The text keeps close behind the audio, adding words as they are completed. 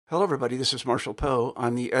Hello, everybody. This is Marshall Poe.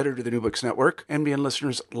 I'm the editor of the New Books Network. NBN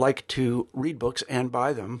listeners like to read books and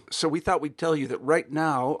buy them. So we thought we'd tell you that right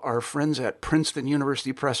now, our friends at Princeton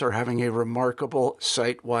University Press are having a remarkable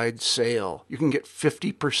site-wide sale. You can get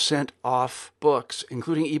 50% off books,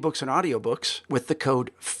 including ebooks and audiobooks, with the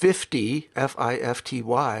code 50,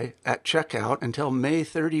 F-I-F-T-Y, at checkout until May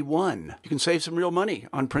 31. You can save some real money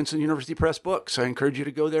on Princeton University Press books. I encourage you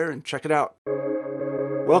to go there and check it out.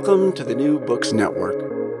 Welcome to the New Books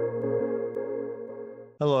Network.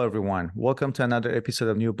 Hello, everyone. Welcome to another episode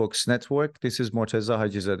of New Books Network. This is Morteza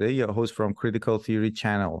Hajizadeh, your host from Critical Theory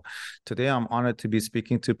Channel. Today, I'm honored to be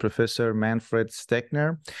speaking to Professor Manfred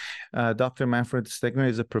Steger. Dr. Manfred Steger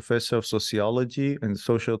is a professor of sociology and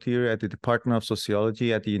social theory at the Department of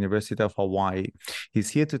Sociology at the University of Hawaii.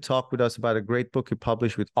 He's here to talk with us about a great book he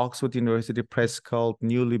published with Oxford University Press called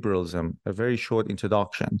Neoliberalism, a very short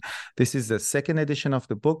introduction. This is the second edition of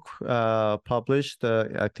the book published,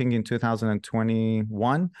 I think, in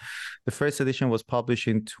 2021. The first edition was published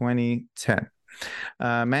in 2010.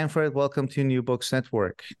 Manfred, welcome to New Books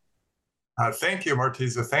Network. Thank you,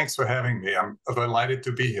 Morteza. Thanks for having me. I'm delighted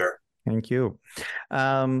to be here. Thank you.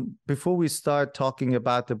 Before we start talking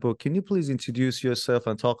about the book, can you please introduce yourself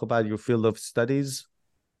and talk about your field of studies?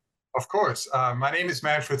 Of course. My name is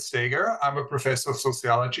Manfred Steger. I'm a professor of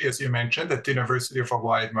sociology, as you mentioned, at the University of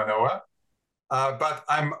Hawaii at Manoa. But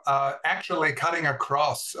I'm actually cutting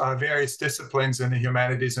across various disciplines in the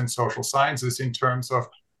humanities and social sciences in terms of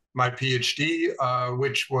my PhD,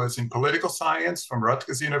 which was in political science from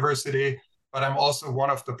Rutgers University. But I'm also one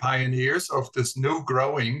of the pioneers of this new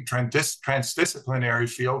growing transdisciplinary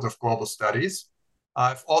field of global studies.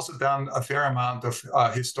 I've also done a fair amount of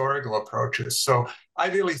historical approaches. So I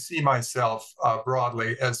really see myself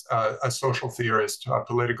broadly as a social theorist, a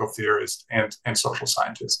political theorist, and social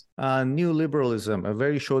scientist. Neoliberalism, a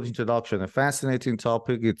very short introduction, a fascinating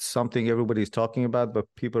topic. It's something everybody's talking about, but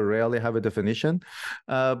people rarely have a definition.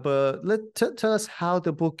 But tell us how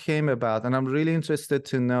the book came about. And I'm really interested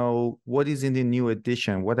to know what is in the new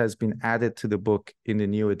edition, what has been added to the book in the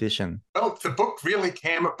new edition. Well, the book really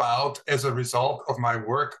came about as a result of my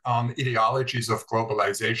work on ideologies of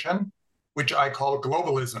globalization, which I call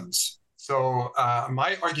globalisms. So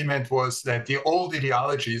my argument was that the old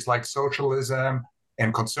ideologies like socialism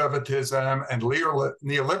and conservatism and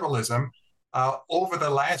neoliberalism over the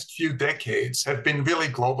last few decades have been really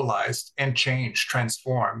globalized and changed,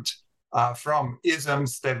 transformed from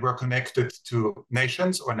isms that were connected to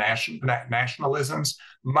nations or nationalisms,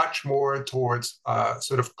 much more towards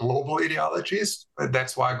sort of global ideologies.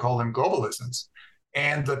 That's why I call them globalisms.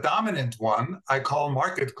 And the dominant one I call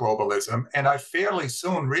market globalism. And I fairly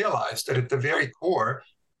soon realized that at the very core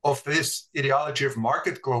of this ideology of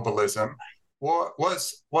market globalism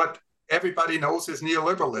was what everybody knows as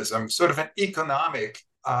neoliberalism, sort of an economic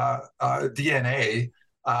DNA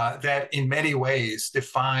that in many ways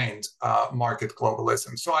defined market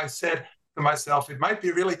globalism. So I said to myself, it might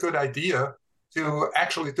be a really good idea to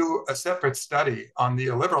actually do a separate study on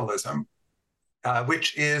neoliberalism,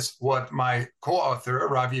 which is what my co-author,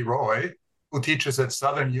 Ravi, who teaches at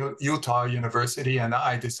Southern Utah University, and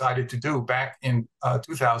I decided to do back in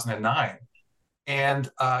 2009. And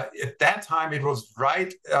at that time, it was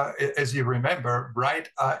right, as you remember, right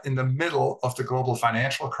in the middle of the global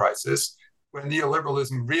financial crisis, when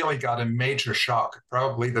neoliberalism really got a major shock,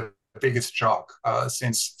 probably the biggest shock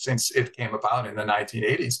since it came about in the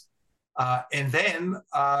 1980s. And then,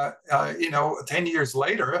 10 years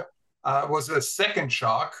later, was a second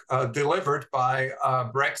shock delivered by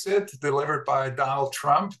Brexit, delivered by Donald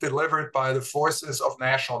Trump, delivered by the forces of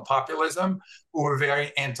national populism, who were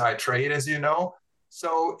very anti-trade, as you know.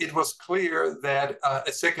 So it was clear that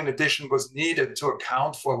a second edition was needed to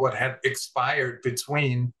account for what had expired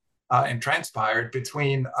between and transpired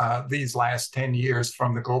between these last 10 years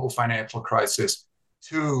from the global financial crisis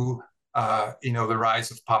to the rise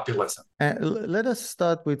of populism. Let us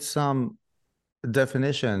start with some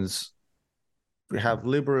definitions. We have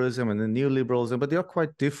liberalism and then neoliberalism, but they're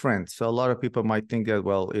quite different. So a lot of people might think that,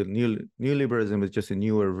 well, neoliberalism is just a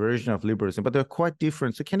newer version of liberalism, but they're quite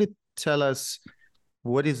different. So can you tell us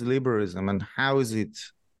what is liberalism and how is it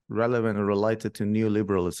relevant or related to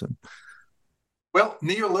neoliberalism? Well,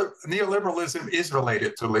 neoliberalism is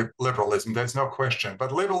related to liberalism, there's no question.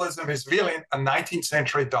 But liberalism is really a 19th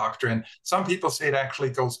century doctrine. Some people say it actually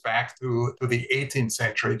goes back to the 18th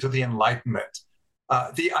century, to the Enlightenment.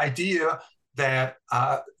 The idea that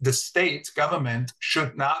the state government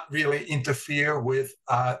should not really interfere with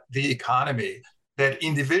the economy, that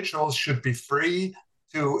individuals should be free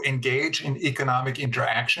to engage in economic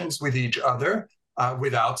interactions with each other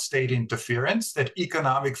without state interference, that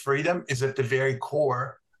economic freedom is at the very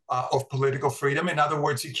core of political freedom. In other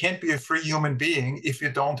words, you can't be a free human being if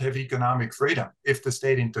you don't have economic freedom, if the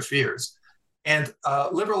state interferes. And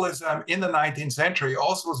liberalism in the 19th century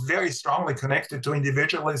also was very strongly connected to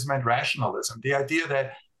individualism and rationalism, the idea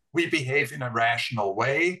that we behave in a rational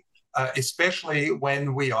way, especially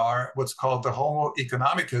when we are what's called the Homo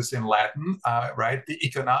economicus in Latin, right? The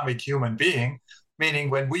economic human being, meaning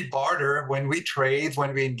when we barter, when we trade,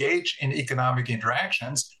 when we engage in economic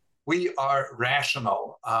interactions, we are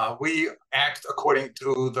rational. We act according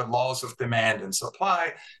to the laws of demand and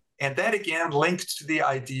supply. And that again linked to the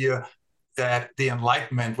idea that the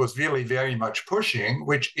Enlightenment was really very much pushing,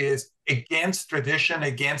 which is against tradition,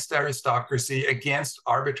 against aristocracy, against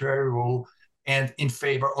arbitrary rule, and in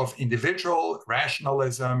favor of individual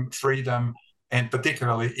rationalism, freedom, and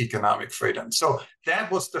particularly economic freedom. So that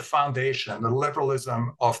was the foundation, the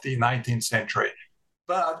liberalism of the 19th century.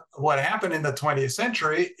 But what happened in the 20th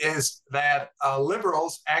century is that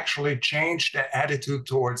liberals actually changed their attitude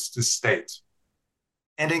towards the state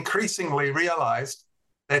and increasingly realized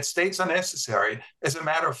that states are necessary. As a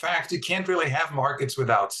matter of fact, you can't really have markets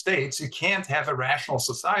without states. You can't have a rational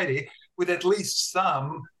society with at least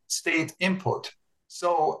some state input.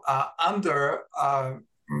 So under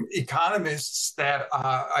economists that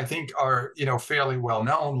I think are fairly well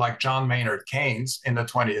known, like John Maynard Keynes in the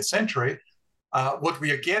 20th century, what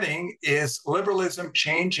we are getting is liberalism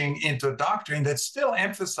changing into a doctrine that still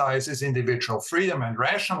emphasizes individual freedom and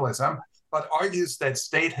rationalism, but argues that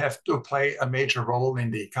states have to play a major role in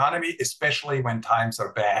the economy, especially when times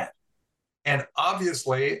are bad. And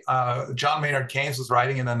obviously, John Maynard Keynes was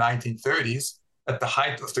writing in the 1930s at the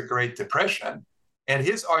height of the Great Depression. And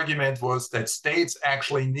his argument was that states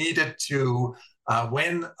actually needed to,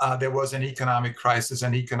 when there was an economic crisis,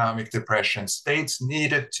 an economic depression, states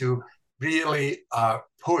needed to really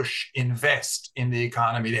invest in the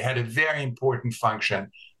economy. They had a very important function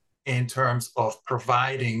in terms of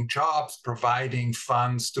providing jobs, providing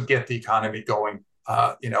funds to get the economy going,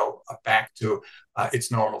 back to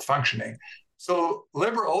its normal functioning. So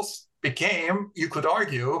liberals became, you could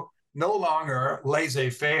argue, no longer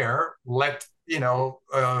laissez-faire, let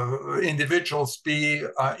individuals be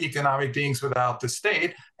economic beings without the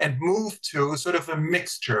state, and move to sort of a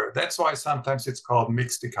mixture. That's why sometimes it's called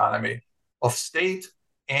mixed economy of state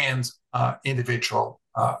and individual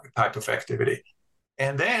type of activity.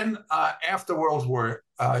 And then after World War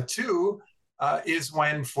II is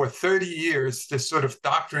when for 30 years, this sort of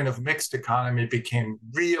doctrine of mixed economy became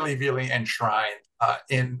really, really enshrined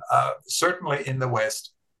certainly in the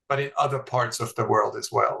West, but in other parts of the world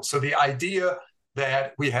as well. So the idea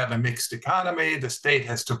that we have a mixed economy, the state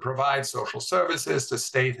has to provide social services, the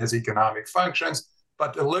state has economic functions,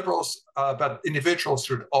 but but individuals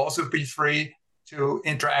should also be free to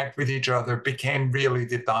interact with each other, became really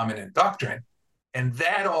the dominant doctrine. And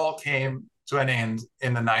that all came to an end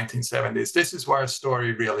in the 1970s. This is where our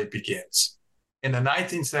story really begins. In the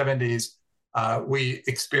 1970s, we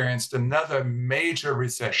experienced another major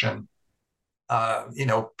recession.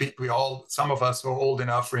 Some of us who are old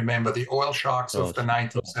enough remember the oil shocks of the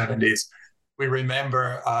 1970s. We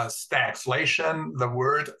remember stagflation, the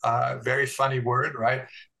word, very funny word, right?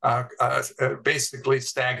 Basically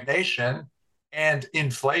stagnation and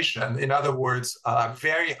inflation. In other words,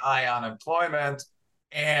 very high unemployment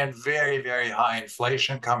and very, very high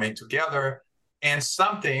inflation coming together. And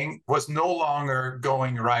something was no longer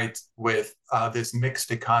going right with this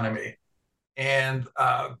mixed economy. And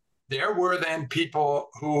there were then people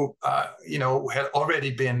who, had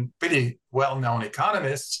already been pretty well-known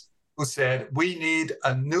economists who said, we need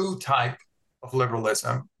a new type of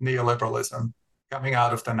liberalism, neoliberalism, coming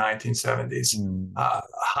out of the 1970s.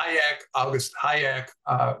 August Hayek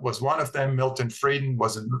was one of them. Milton Friedman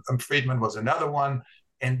was another one.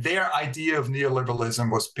 And their idea of neoliberalism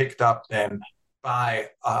was picked up then by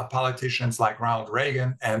politicians like Ronald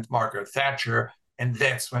Reagan and Margaret Thatcher. And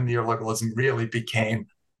that's when neoliberalism really became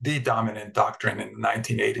the dominant doctrine in the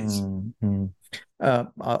 1980s. I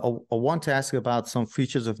want to ask about some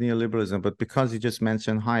features of neoliberalism, but because you just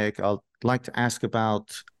mentioned Hayek, I'd like to ask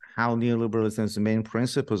about how neoliberalism's main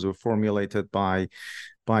principles were formulated by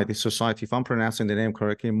the society, if I'm pronouncing the name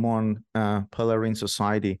correctly, Montpellier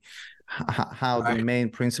Society, how the main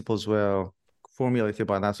principles were formulated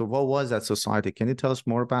by that. So what was that society? Can you tell us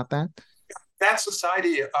more about that? That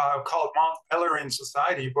society called Montpellier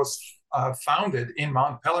Society was founded in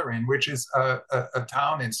Montpellier, which is a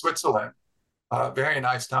town in Switzerland, a very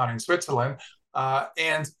nice town in Switzerland.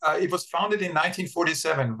 And it was founded in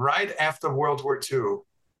 1947, right after World War II.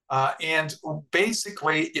 And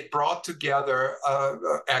basically, it brought together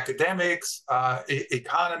academics,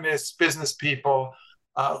 economists, business people,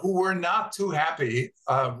 who were not too happy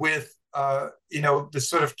with the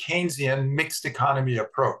sort of Keynesian mixed economy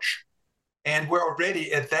approach. And we're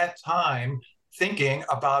already at that time thinking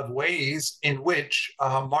about ways in which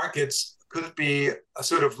markets could be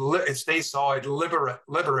sort of, as they saw it,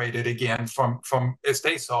 liberated again from, as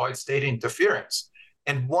they saw it, state interference.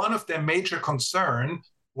 And one of their major concern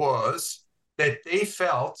was that they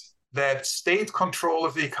felt that state control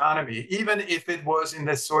of the economy, even if it was in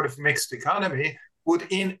this sort of mixed economy, would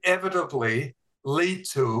inevitably lead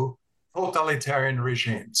to totalitarian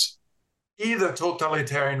regimes. Either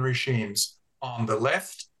totalitarian regimes on the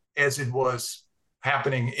left, as it was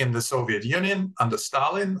happening in the Soviet Union under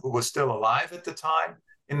Stalin, who was still alive at the time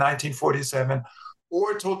in 1947,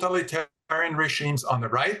 or totalitarian regimes on the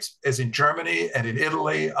right, as in Germany and in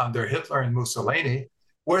Italy under Hitler and Mussolini,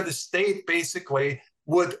 where the state basically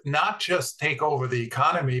would not just take over the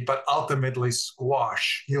economy, but ultimately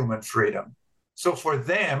squash human freedom. So for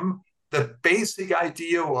them, the basic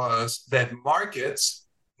idea was that markets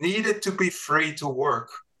needed to be free to work,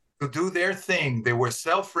 to do their thing. They were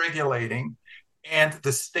self-regulating, and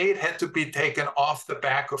the state had to be taken off the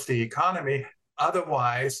back of the economy.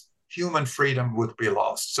 Otherwise, human freedom would be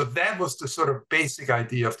lost. So that was the sort of basic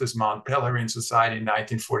idea of this Mont Pelerin Society in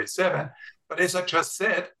 1947. But as I just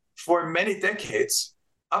said, for many decades,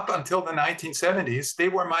 up until the 1970s, they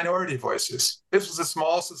were minority voices. This was a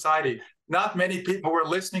small society. Not many people were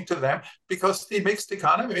listening to them because the mixed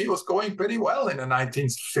economy was going pretty well in the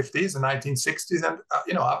 1950s and 1960s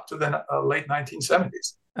and up to the late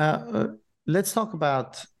 1970s. Let's talk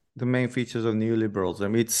about the main features of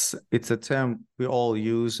neoliberalism. It's a term we all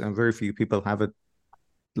use, and very few people have a,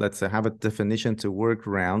 let's say, have a definition to work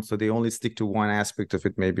around. So they only stick to one aspect of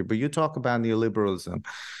it, maybe. But you talk about neoliberalism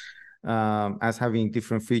as having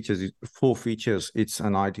different features, 4 features. It's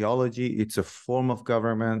an ideology, it's a form of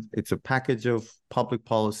government, it's a package of public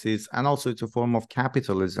policies, and also it's a form of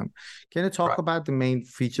capitalism. Can you talk about the main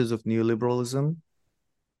features of neoliberalism?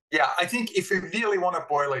 Yeah, I think if we really want to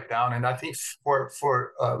boil it down, and I think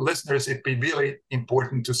for listeners, it'd be really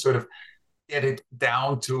important to sort of get it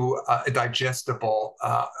down to a digestible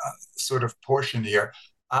sort of portion here.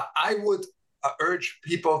 I would urge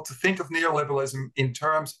people to think of neoliberalism in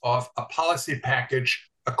terms of a policy package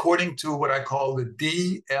according to what I call the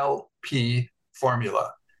DLP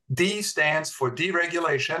formula. D stands for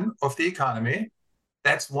deregulation of the economy.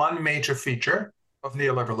 That's one major feature of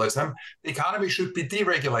neoliberalism. The economy should be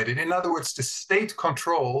deregulated. In other words, the state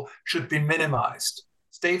control should be minimized.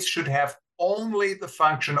 States should have only the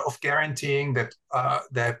function of guaranteeing that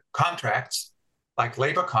that contracts, like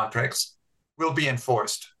labor contracts, will be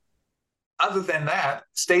enforced. Other than that,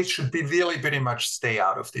 states should be really pretty much stay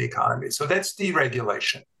out of the economy. So that's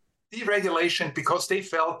deregulation. Deregulation because they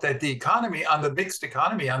felt that the economy, under mixed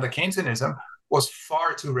economy, under Keynesianism, was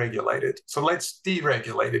far too regulated. So let's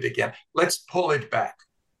deregulate it again. Let's pull it back.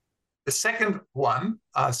 The second one,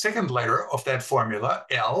 second letter of that formula,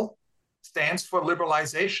 L, stands for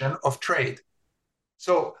liberalization of trade.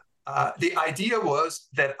 So the idea was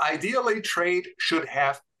that ideally trade should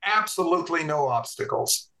have absolutely no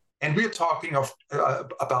obstacles. And we're talking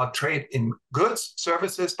about trade in goods,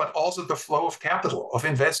 services, but also the flow of capital, of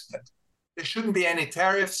investment. There shouldn't be any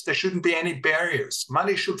tariffs. There shouldn't be any barriers.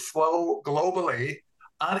 Money should flow globally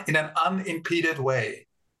in an unimpeded way.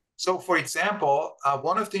 So, for example,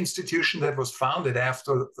 one of the institutions that was founded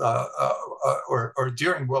after or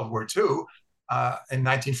during World War II in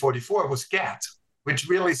 1944 was GATT, which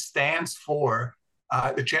really stands for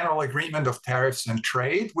the General Agreement of Tariffs and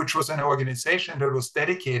Trade, which was an organization that was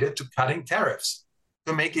dedicated to cutting tariffs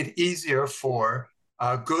to make it easier for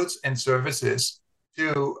goods and services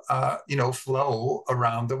to flow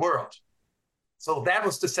around the world. So that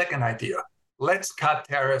was the second idea. Let's cut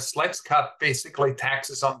tariffs. Let's cut basically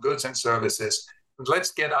taxes on goods and services.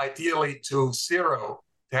 Let's get ideally to zero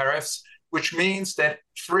tariffs, which means that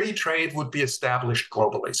free trade would be established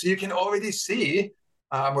globally. So you can already see,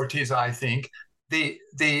 Morteza, I think, the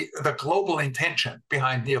global intention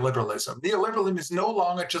behind neoliberalism. Neoliberalism is no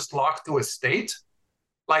longer just locked to a state,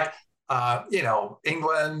 like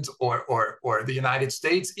England or the United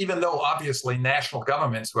States, even though obviously national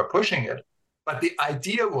governments were pushing it. But the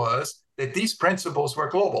idea was that these principles were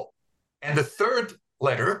global. And the third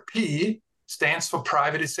letter, P, stands for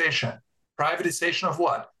privatization. Privatization of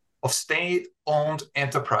what? Of state-owned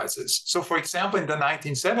enterprises. So, for example, in the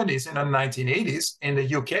 1970s and the 1980s in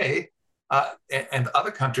the UK, and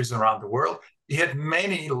other countries around the world, you had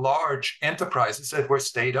many large enterprises that were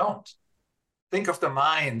state-owned. Think of the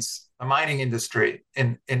mines, the mining industry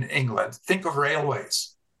in England. Think of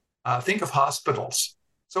railways. Think of hospitals.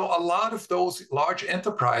 So a lot of those large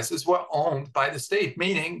enterprises were owned by the state,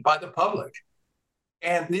 meaning by the public.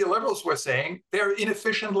 And neoliberals were saying they're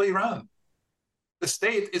inefficiently run. The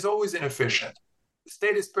state is always inefficient. The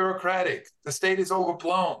state is bureaucratic. The state is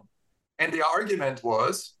overblown. And the argument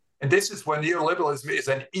was, and this is when neoliberalism is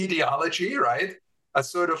an ideology, right? A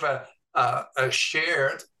sort of a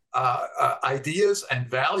shared ideas and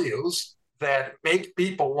values that make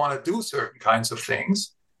people want to do certain kinds of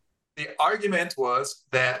things. The argument was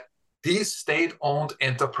that these state-owned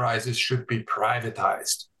enterprises should be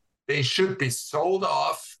privatized. They should be sold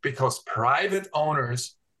off because private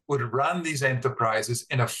owners would run these enterprises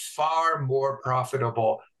in a far more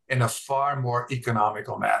profitable, in a far more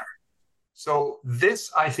economical manner. So this,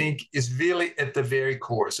 I think, is really at the very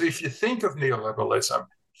core. So if you think of neoliberalism,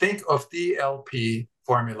 think of DLP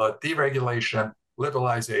formula: deregulation,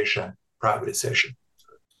 liberalization, privatization.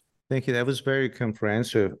 Thank you. That was very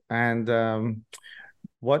comprehensive. And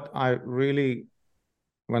what I really,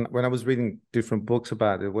 when I was reading different books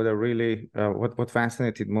about it, what I really, what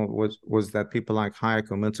fascinated me was that people like Hayek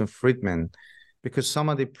or Milton Friedman, because some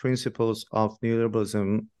of the principles of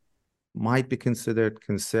neoliberalism might be considered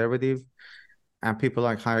conservative, and people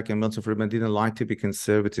like Hayek and Milton Friedman didn't like to be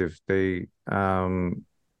conservative. They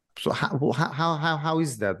so how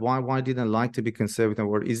is that? Why didn't like to be conservative?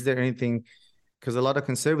 Or is there anything? Because a lot of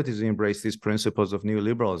conservatives embrace these principles of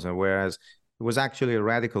neoliberalism, whereas it was actually a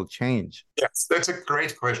radical change. Yes, that's a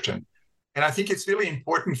great question. And I think it's really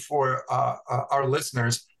important for our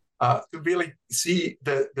listeners to really see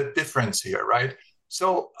the difference here, right?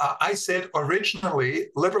 So I said originally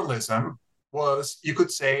liberalism was, you could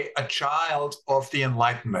say, a child of the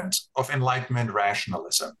Enlightenment, of Enlightenment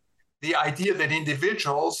rationalism. The idea that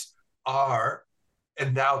individuals are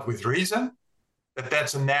endowed with reason, that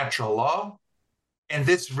that's a natural law, and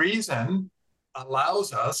this reason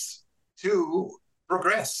allows us to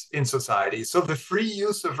progress in society. So the free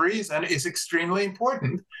use of reason is extremely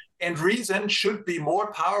important, and reason should be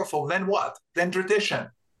more powerful than what? Than tradition.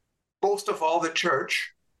 Most of all, the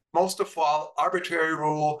church, most of all, arbitrary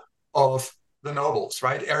rule of the nobles,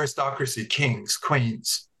 right? Aristocracy, kings,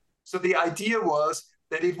 queens. So the idea was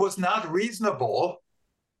that it was not reasonable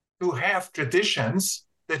to have traditions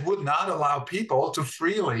that would not allow people to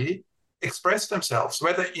freely express themselves,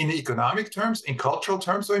 whether in economic terms, in cultural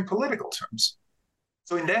terms, or in political terms.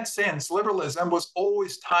 So in that sense, liberalism was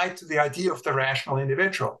always tied to the idea of the rational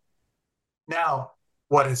individual. Now,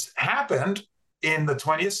 what has happened in the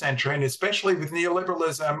 20th century, and especially with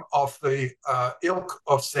neoliberalism of the ilk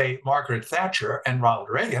of, say, Margaret Thatcher and Ronald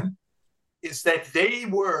Reagan, is that they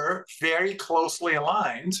were very closely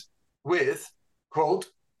aligned with,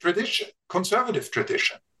 quote, tradition, conservative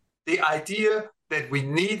tradition. The idea that we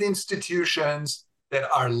need institutions that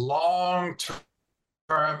are long-term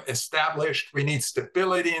established. We need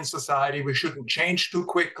stability in society. We shouldn't change too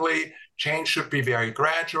quickly. Change should be very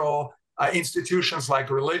gradual. Institutions like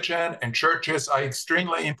religion and churches are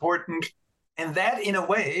extremely important. And that, in a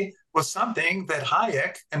way, was something that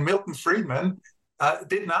Hayek and Milton Friedman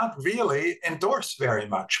did not really endorse very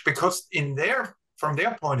much, because from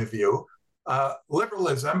their point of view,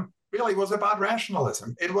 liberalism really was about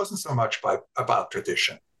rationalism. It wasn't so much about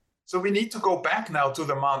tradition. So we need to go back now to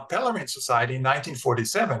the Mount Pelerin Society in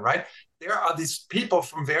 1947, right? There are these people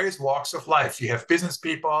from various walks of life. You have business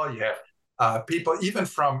people, you have people even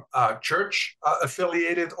from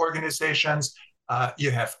church-affiliated organizations,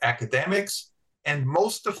 you have academics, and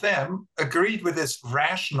most of them agreed with this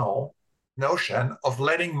rational notion of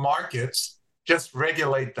letting markets just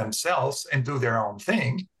regulate themselves and do their own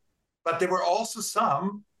thing. But there were also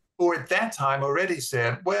some who at that time already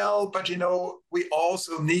said, well, but we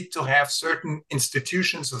also need to have certain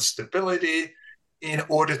institutions of stability in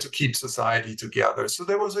order to keep society together. So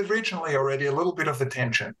there was originally already a little bit of a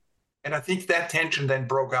tension. And I think that tension then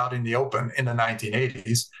broke out in the open in the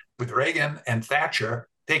 1980s with Reagan and Thatcher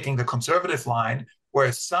taking the conservative line,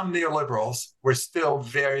 whereas some neoliberals were still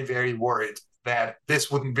very, very worried that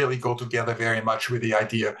this wouldn't really go together very much with the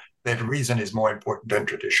idea that reason is more important than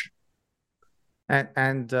tradition.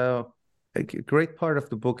 And a great part of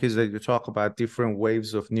the book is that you talk about different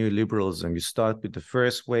waves of neoliberalism. You start with the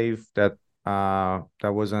first wave that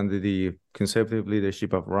was under the conservative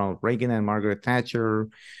leadership of Ronald Reagan and Margaret Thatcher,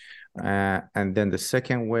 and then the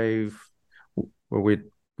second wave with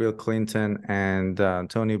Bill Clinton and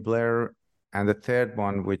Tony Blair, and the third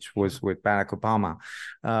one, which was with Barack Obama.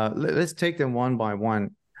 Let's take them one by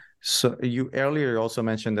one. So you earlier also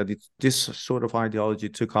mentioned that this sort of ideology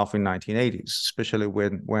took off in 1980s, especially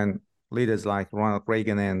when leaders like Ronald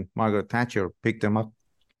Reagan and Margaret Thatcher picked them up.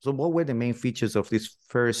 So what were the main features of this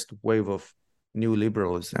first wave of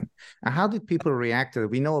neoliberalism. And how did people react to it?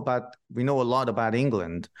 We know a lot about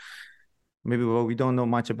England. Maybe we don't know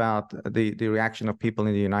much about the reaction of people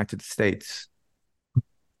in the United States.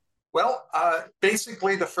 Well,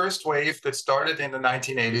 basically, the first wave that started in the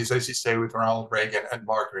 1980s, as you say, with Ronald Reagan and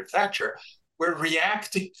Margaret Thatcher, were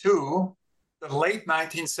reacting to the late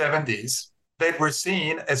 1970s that were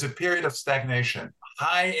seen as a period of stagnation,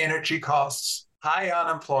 high energy costs, high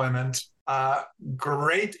unemployment,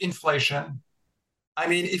 great inflation. I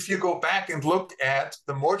mean, if you go back and look at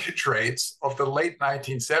the mortgage rates of the late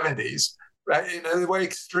 1970s, right, they were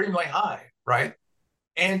extremely high, right?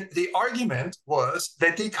 And the argument was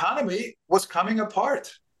that the economy was coming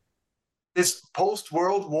apart. This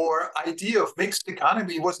post-World War idea of mixed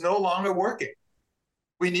economy was no longer working.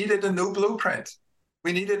 We needed a new blueprint.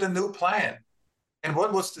 We needed a new plan. And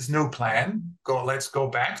what was this new plan? Let's go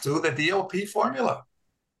back to the DLP formula.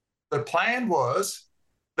 The plan was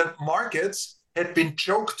that markets had been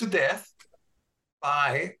choked to death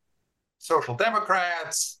by social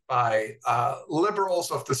democrats, by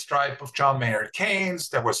liberals of the stripe of John Maynard Keynes.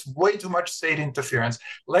 There was way too much state interference.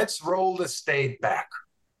 Let's roll the state back.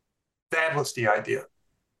 That was the idea.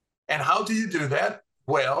 And how do you do that?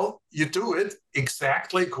 Well, you do it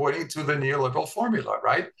exactly according to the neoliberal formula,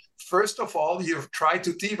 right? First of all, you try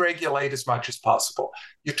to deregulate as much as possible.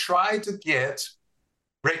 You try to get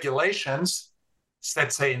regulations,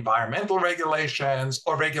 let's say environmental regulations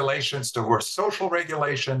or regulations that were social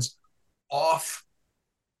regulations, off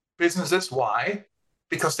businesses. Why?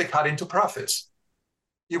 Because they cut into profits.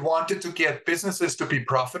 You wanted to get businesses to be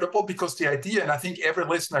profitable because the idea, and I think every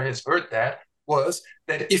listener has heard that, was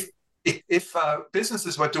that if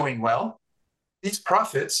businesses were doing well, these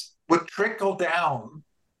profits would trickle down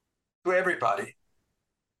to everybody.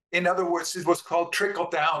 In other words, it was called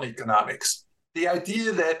trickle-down economics. The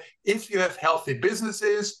idea that if you have healthy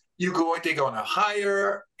businesses, they're going to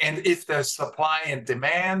hire, and if there's supply and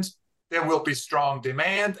demand, there will be strong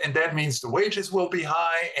demand, and that means the wages will be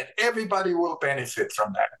high, and everybody will benefit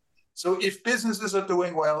from that. So if businesses are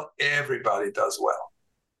doing well, everybody does well.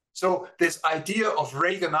 So this idea of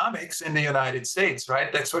Reaganomics in the United States,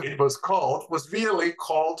 right, that's what it was called, was really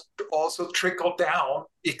called also trickle-down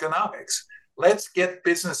economics. Let's get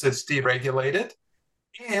businesses deregulated,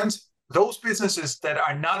 and those businesses that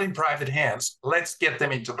are not in private hands, let's get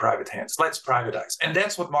them into private hands. Let's privatize. And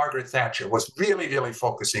that's what Margaret Thatcher was really, really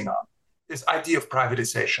focusing on, this idea of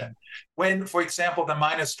privatization. When, for example, the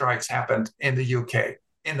miners' strikes happened in the UK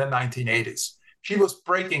in the 1980s, she was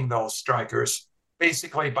breaking those strikers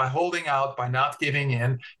basically by holding out, by not giving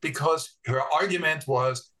in, because her argument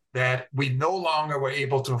was that we no longer were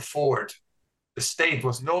able to afford, the state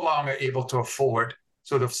was no longer able to afford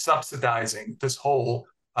sort of subsidizing this whole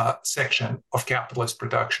section of capitalist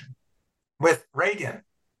production. With Reagan,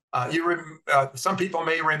 some people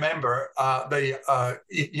may remember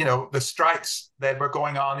the strikes that were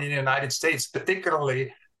going on in the United States,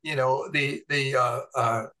 particularly what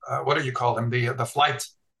do you call them? The flight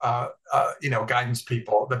guidance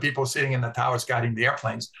people, the people sitting in the towers guiding the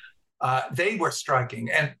airplanes. They were striking,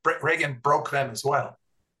 and Reagan broke them as well.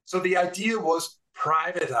 So the idea was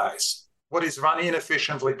privatize what is run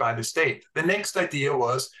inefficiently by the state. The next idea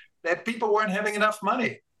was that people weren't having enough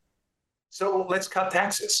money. So let's cut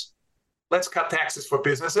taxes. Let's cut taxes for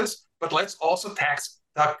businesses, but let's also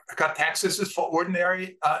cut taxes for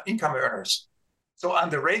ordinary income earners. So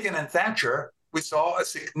under Reagan and Thatcher, we saw a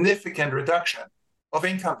significant reduction of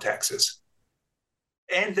income taxes.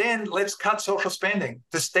 And then let's cut social spending.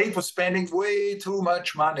 The state was spending way too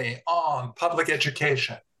much money on public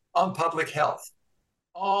education, on public health,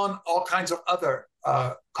 on all kinds of other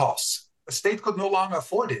costs. The state could no longer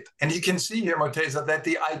afford it. And you can see here, Morteza, that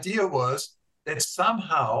the idea was that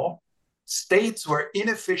somehow states were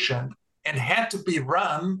inefficient and had to be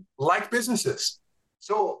run like businesses.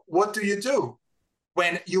 So what do?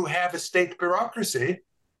 When you have a state bureaucracy,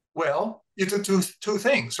 well, you do two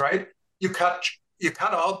things, right? You cut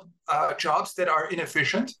out jobs that are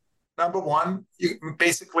inefficient. Number one, you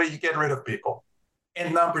get rid of people.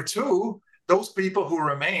 And number two, those people who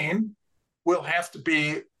remain will have to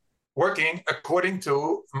be working according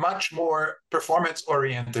to much more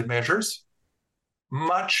performance-oriented measures,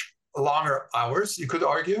 much longer hours, you could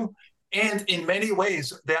argue. And in many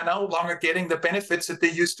ways, they're no longer getting the benefits that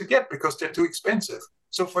they used to get because they're too expensive.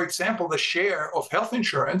 So, for example, the share of health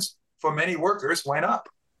insurance for many workers went up.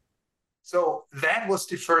 So that was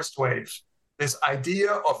the first wave. This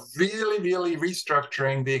idea of really, really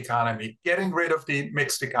restructuring the economy, getting rid of the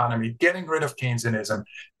mixed economy, getting rid of Keynesianism,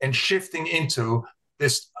 and shifting into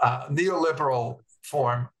this neoliberal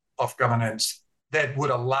form of governance that would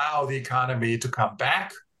allow the economy to come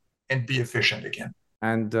back and be efficient again.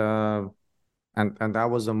 And that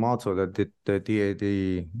was the motto that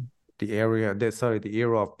the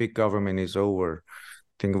era of big government is over.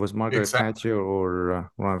 I think it was Margaret Thatcher or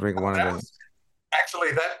one of them. Actually,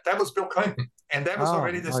 that was Bill Clinton, and that was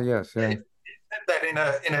already this. Oh yes, yeah. He said that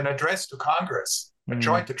in an address to Congress, a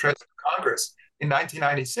joint address to Congress in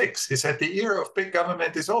 1996. He said the era of big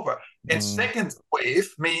government is over. And second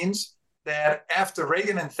wave means that after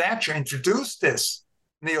Reagan and Thatcher introduced this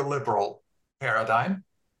neoliberal paradigm,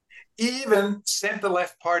 even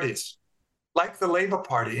center-left parties, like the Labour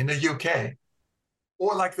Party in the UK,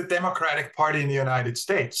 or like the Democratic Party in the United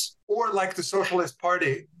States, or like the Socialist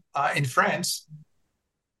Party in France,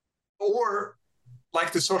 or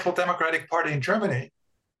like the Social Democratic Party in Germany,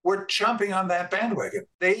 were jumping on that bandwagon.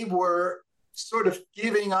 They were sort of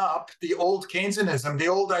giving up the old Keynesianism, the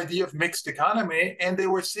old idea of mixed economy, and they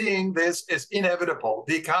were seeing this as inevitable.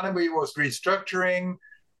 The economy was restructuring,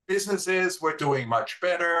 businesses were doing much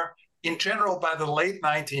better. In general, by the late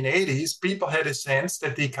 1980s, people had a sense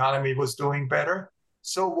that the economy was doing better.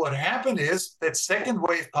 So what happened is that second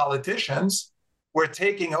wave politicians were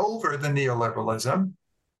taking over the neoliberalism.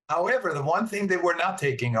 However, the one thing they were not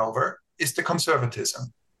taking over is the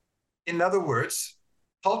conservatism. In other words,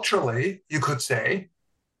 culturally, you could say,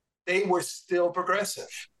 they were still progressive.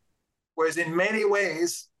 Whereas in many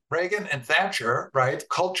ways, Reagan and Thatcher, right,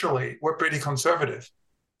 culturally, were pretty conservative.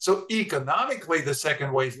 So economically, the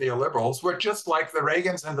second wave neoliberals were just like the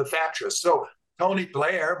Reagans and the Thatchers. So Tony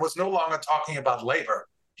Blair was no longer talking about labor.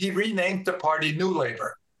 He renamed the party New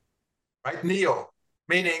Labor, right? Neo,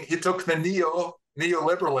 meaning he took the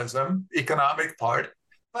neoliberalism economic part,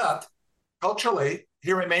 but culturally,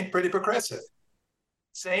 he remained pretty progressive.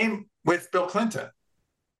 Same with Bill Clinton,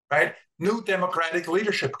 right? New Democratic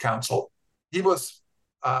Leadership Council. He was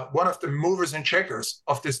one of the movers and shakers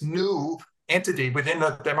of this new entity within the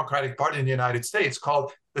Democratic Party in the United States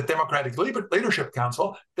called the Democratic Leadership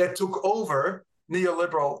Council that took over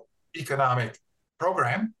neoliberal economic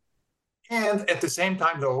program and at the same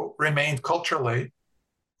time, though, remained culturally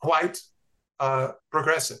quite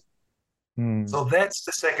progressive. So that's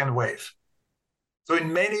the second wave. So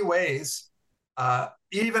in many ways,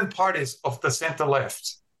 even parties of the center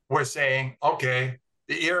left were saying, okay,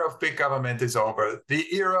 the era of big government is over.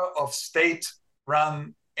 The era of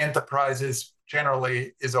state-run enterprises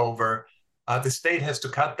generally is over. The state has to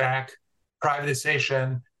cut back.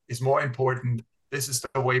 Privatization is more important. This is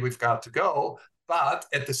the way we've got to go. But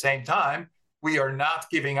at the same time, we are not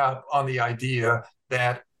giving up on the idea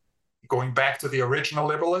that, going back to the original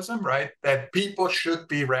liberalism, right, that people should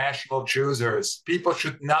be rational choosers. People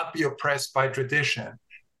should not be oppressed by tradition.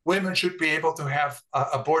 Women should be able to have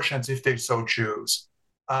abortions if they so choose.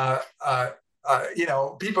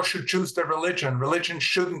 People should choose their religion. Religion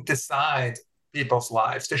shouldn't decide people's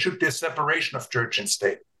lives. There should be a separation of church and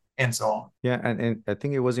state, and so on. Yeah, and I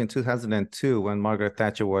think it was in 2002 when Margaret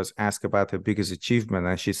Thatcher was asked about her biggest achievement,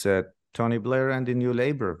 and she said, Tony Blair and the New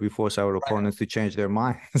Labour. We force our opponents to change their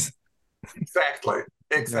minds. Exactly.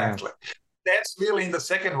 Yeah. That's really in the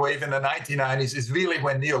second wave in the 1990s is really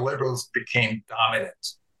when neoliberals became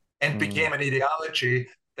dominant and became an ideology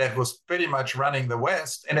that was pretty much running the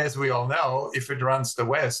West. And as we all know, if it runs the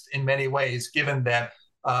West in many ways, given that,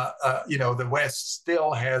 the West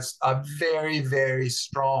still has a very, very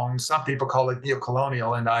strong, some people call it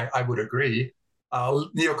neocolonial, and I would agree,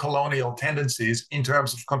 neocolonial tendencies in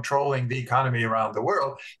terms of controlling the economy around the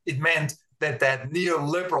world, it meant that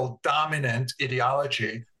neoliberal dominant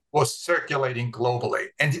ideology was circulating globally.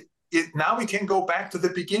 And now we can go back to the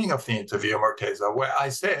beginning of the interview, Morteza, where I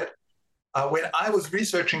said, when I was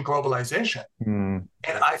researching globalization, and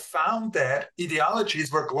I found that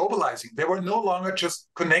ideologies were globalizing. They were no longer just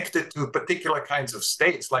connected to particular kinds of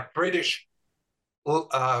states like British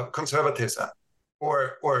conservatism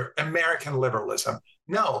or American liberalism.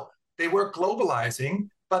 No, they were globalizing,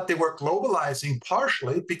 but they were globalizing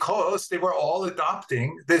partially because they were all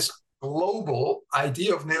adopting this global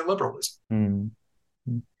idea of neoliberalism.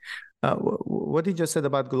 What you just said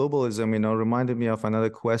about globalism, reminded me of another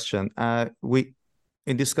question.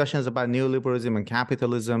 In discussions about neoliberalism and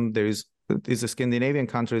capitalism, these Scandinavian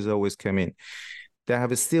countries always come in. They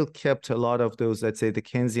have still kept a lot of those, let's say, the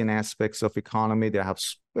Keynesian aspects of economy. They have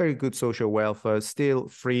very good social welfare, still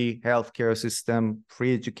free healthcare system,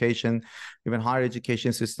 free education, even higher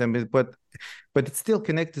education system. But it's still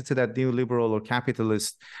connected to that neoliberal or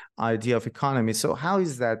capitalist idea of economy. So how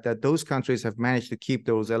is that those countries have managed to keep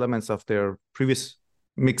those elements of their previous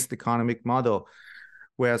mixed economic model,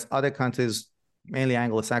 whereas other countries, mainly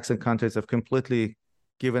Anglo-Saxon countries, have completely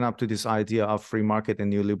given up to this idea of free market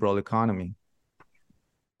and neoliberal economy?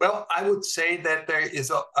 Well, I would say that there is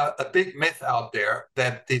a big myth out there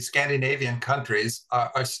that the Scandinavian countries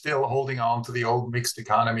are still holding on to the old mixed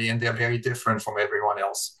economy and they're very different from everyone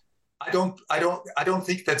else. I don't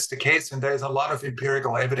think that's the case, and there's a lot of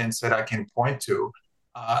empirical evidence that I can point to,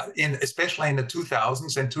 especially in the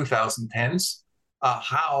 2000s and 2010s,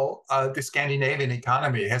 how the Scandinavian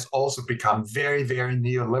economy has also become very, very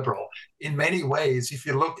neoliberal. In many ways, if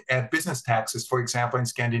you look at business taxes, for example, in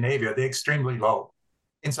Scandinavia, they're extremely low.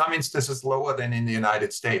 In some instances, lower than in the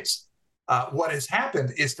United States. What has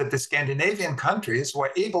happened is that the Scandinavian countries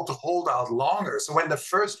were able to hold out longer. So when the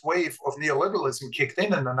first wave of neoliberalism kicked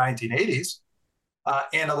in the 1980s,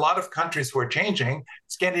 and a lot of countries were changing,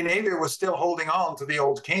 Scandinavia was still holding on to the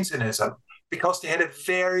old Keynesianism because they had a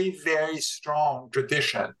very, very strong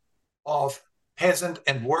tradition of peasant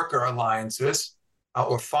and worker alliances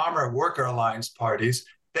or farmer worker alliance parties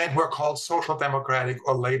that were called social democratic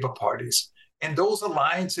or labor parties. And those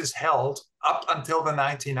alliances held up until the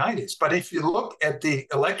 1990s. But if you look at the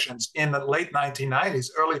elections in the late 1990s,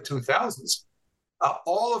 early 2000s,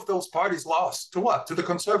 all of those parties lost to what? To the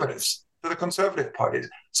conservatives, to the conservative parties.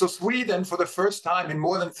 So Sweden, for the first time in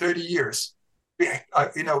more than 30 years,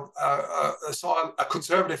 saw a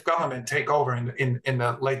conservative government take over in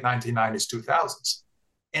the late 1990s, 2000s.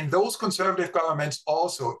 And those conservative governments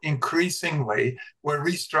also increasingly were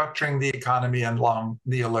restructuring the economy along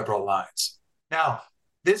neoliberal lines. Now,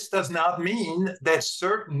 this does not mean that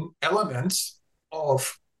certain elements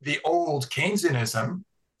of the old Keynesianism,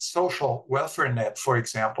 social welfare net, for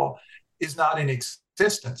example, is not in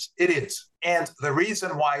existence. It is. And the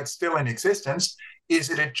reason why it's still in existence is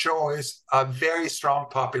that it enjoys a very strong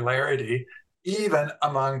popularity, even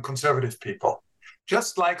among conservative people.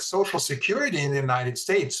 Just like Social Security in the United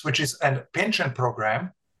States, which is a pension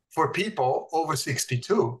program for people over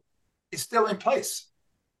 62, is still in place.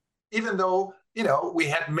 Even though we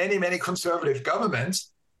had many, many conservative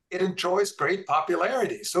governments, it enjoys great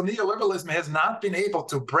popularity. So neoliberalism has not been able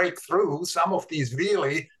to break through some of these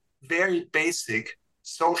really very basic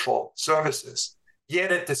social services.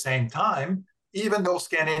 Yet at the same time, even though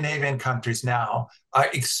Scandinavian countries now are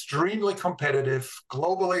extremely competitive,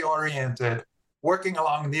 globally oriented, working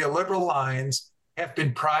along neoliberal lines, have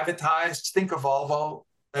been privatized. Think of Volvo,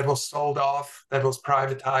 that was sold off, that was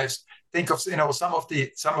privatized. Think of some of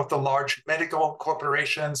the large medical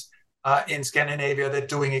corporations in Scandinavia that are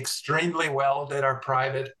doing extremely well that are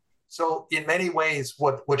private. So in many ways,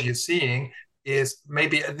 what you're seeing is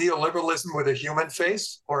maybe a neoliberalism with a human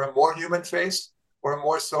face or a more human face or a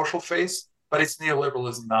more social face, but it's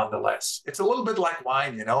neoliberalism nonetheless. It's a little bit like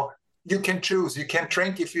wine, You can choose. You can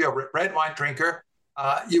drink, if you're a red wine drinker,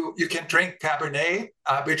 you can drink Cabernet,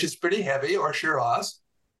 which is pretty heavy, or Shiraz.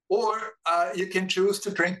 Or you can choose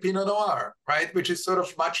to drink Pinot Noir, right, which is sort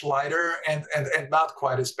of much lighter and not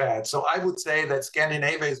quite as bad. So I would say that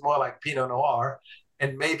Scandinavia is more like Pinot Noir,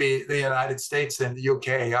 and maybe the United States and the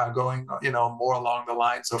UK are going, more along the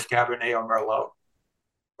lines of Cabernet or Merlot.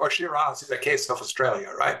 Or Shiraz in the case of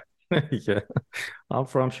Australia, right? Yeah, I'm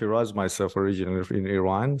from Shiraz myself, originally in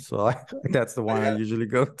Iran, so that's the one I usually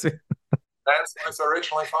go to. That's where it's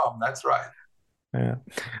originally from. That's right. Yeah.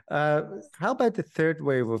 How about the third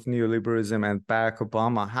wave of neoliberalism and Barack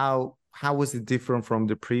Obama? How was it different from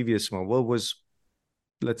the previous one? What was,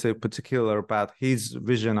 let's say, particular about his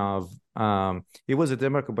vision of? He was a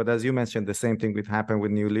Democrat, but as you mentioned, the same thing would happen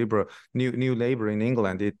with New Labour in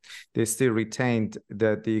England. They still retained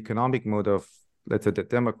the economic mode of, let's say, the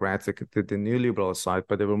Democrats, the neoliberal side,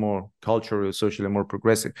 but they were more culturally, socially more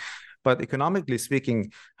progressive. But economically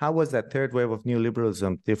speaking, how was that third wave of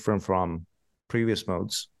neoliberalism different from previous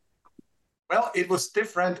modes? Well, it was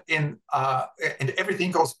different and everything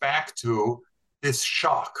goes back to this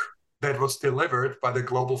shock that was delivered by the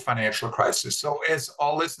global financial crisis. So as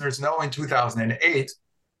all listeners know, in 2008,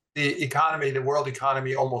 the world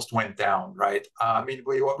economy almost went down, right?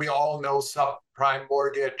 We all know subprime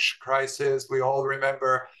mortgage crisis. We all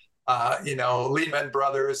remember, Lehman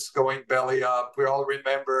Brothers going belly up. We all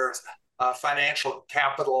remember financial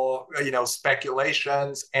capital,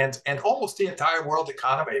 speculations, and almost the entire world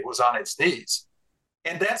economy was on its knees.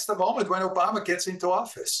 And that's the moment when Obama gets into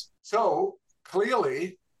office. So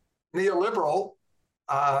clearly, the neoliberal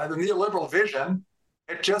vision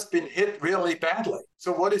had just been hit really badly.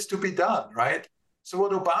 So what is to be done, right? So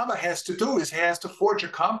what Obama has to do is he has to forge a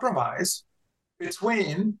compromise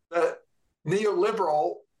between the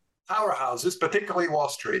neoliberal powerhouses, particularly Wall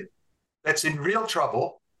Street, that's in real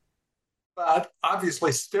trouble, but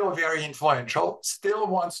obviously still very influential, still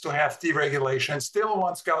wants to have deregulation, still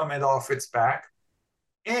wants government off its back,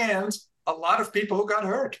 and a lot of people who got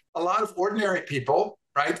hurt, a lot of ordinary people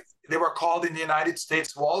right? They were called in the United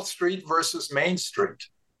States Wall Street versus Main Street.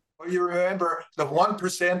 Or you remember the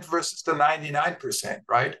 1% versus the 99%,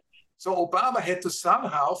 right? So Obama had to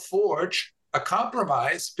somehow forge a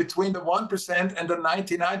compromise between the 1% and the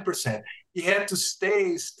 99%. He had to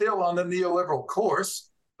stay still on the neoliberal course,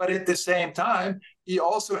 but at the same time, he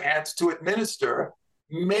also had to administer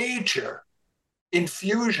major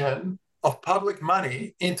infusion of public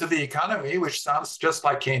money into the economy, which sounds just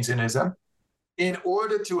like Keynesianism, in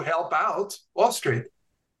order to help out Wall Street,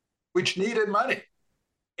 which needed money.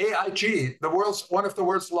 AIG, one of the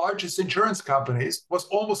world's largest insurance companies, was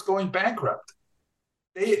almost going bankrupt.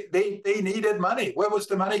 They needed money. Where was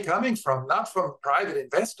the money coming from? Not from private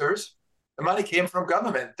investors. The money came from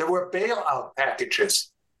government. There were bailout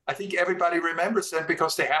packages. I think everybody remembers them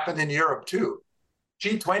because they happened in Europe too.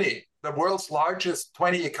 G20, the world's largest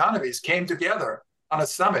 20 economies, came together on a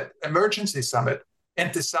summit, emergency summit,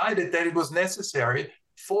 and decided that it was necessary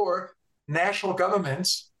for national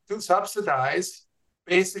governments to subsidize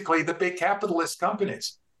basically the big capitalist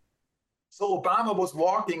companies. So Obama was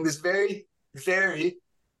walking this very, very,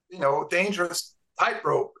 dangerous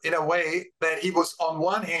tightrope in a way that he was, on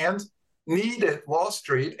one hand, needed Wall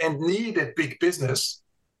Street and needed big business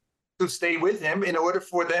to stay with him. In order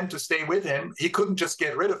for them to stay with him, he couldn't just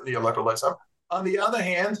get rid of neoliberalism. On the other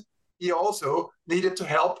hand, he also needed to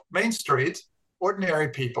help Main Street, ordinary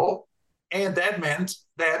people, and that meant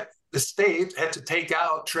that the state had to take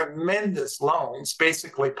out tremendous loans,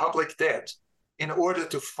 basically public debt, in order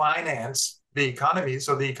to finance the economy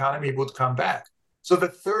so the economy would come back. So the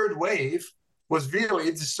third wave was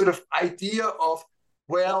really this sort of idea of,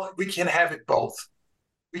 well, we can have it both.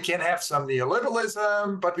 We can have some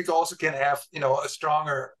neoliberalism, but we also can have, a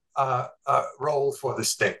stronger role for the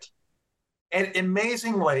state. And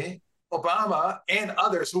amazingly, Obama and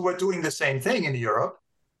others who were doing the same thing in Europe,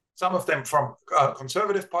 some of them from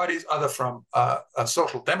conservative parties, others from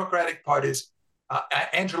social democratic parties.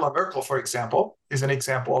 Angela Merkel, for example, is an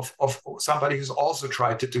example of somebody who's also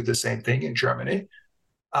tried to do the same thing in Germany.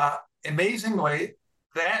 Amazingly,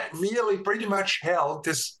 that really pretty much held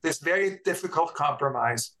this very difficult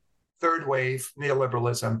compromise, third wave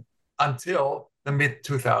neoliberalism, until the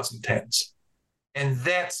mid-2010s. And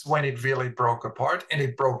that's when it really broke apart. And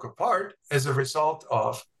it broke apart as a result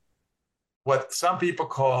of what some people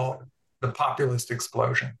call the populist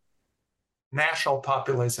explosion. National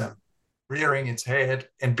populism rearing its head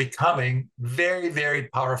and becoming very, very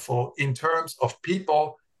powerful in terms of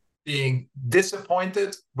people being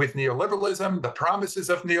disappointed with neoliberalism, the promises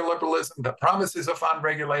of neoliberalism, the promises of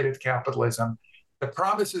unregulated capitalism, the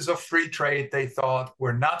promises of free trade they thought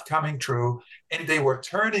were not coming true. And they were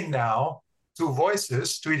turning now to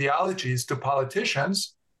voices, to ideologies, to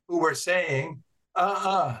politicians who were saying,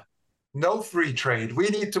 no free trade. We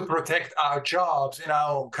need to protect our jobs in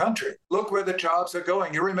our own country. Look where the jobs are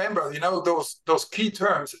going. You remember, those key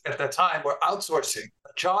terms at the time were outsourcing.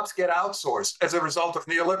 Jobs get outsourced as a result of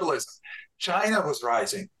neoliberalism. China was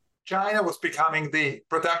rising. China was becoming the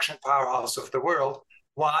production powerhouse of the world.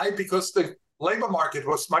 Why? Because the labor market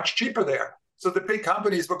was much cheaper there. So the big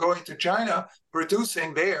companies were going to China,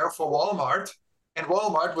 producing there for Walmart, and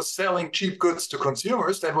Walmart was selling cheap goods to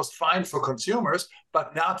consumers. That was fine for consumers,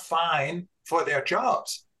 but not fine for their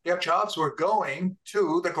jobs. Their jobs were going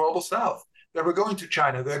to the global south. They were going to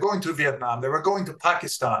China. They were going to Vietnam. They were going to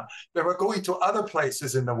Pakistan. They were going to other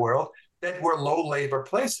places in the world that were low labor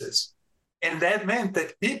places. And that meant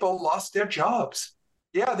that people lost their jobs.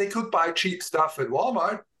 Yeah, they could buy cheap stuff at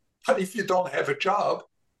Walmart, but if you don't have a job,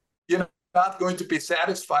 you're not going to be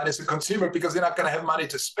satisfied as a consumer because you're not going to have money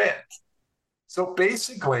to spend. So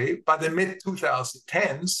basically, by the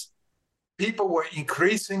mid-2010s, people were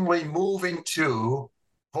increasingly moving to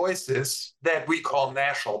voices that we call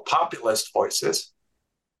national populist voices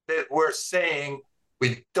that were saying,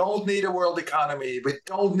 we don't need a world economy, we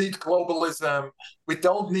don't need globalism, we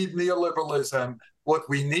don't need neoliberalism. What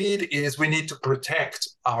we need is we need to protect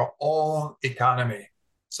our own economy.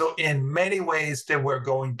 So in many ways, they were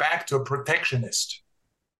going back to a protectionist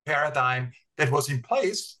paradigm that was in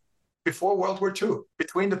place before World War II,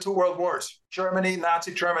 between the two world wars. Germany,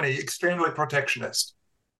 Nazi Germany, extremely protectionist.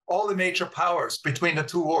 All the major powers between the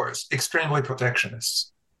two wars, extremely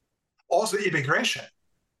protectionists. Also immigration,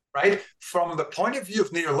 right? From the point of view of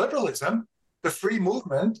neoliberalism, the free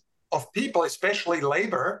movement of people, especially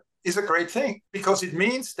labor, is a great thing because it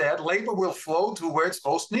means that labor will flow to where it's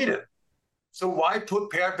most needed. So why put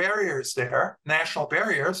barriers there, national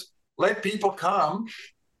barriers? Let people come.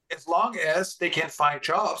 As long as they can find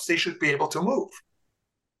jobs, they should be able to move,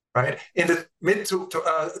 right? In the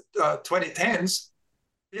mid-2010s,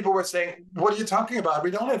 people were saying, what are you talking about?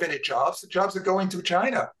 We don't have any jobs. The jobs are going to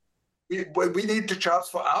China. We need the jobs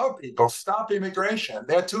for our people. Stop immigration.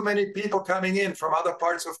 There are too many people coming in from other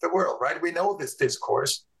parts of the world, right? We know this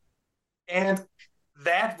discourse. And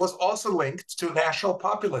that was also linked to national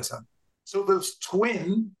populism. So those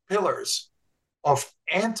twin pillars of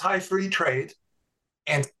anti-free trade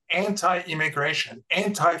and anti-immigration,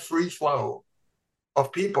 anti-free flow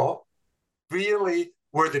of people really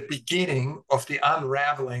were the beginning of the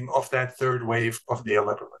unraveling of that third wave of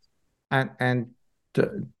neoliberalism. And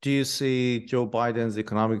do you see Joe Biden's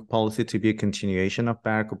economic policy to be a continuation of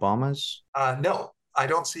Barack Obama's? No, I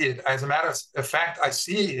don't see it. As a matter of fact, I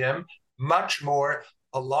see him much more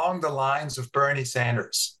along the lines of Bernie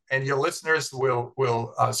Sanders. And your listeners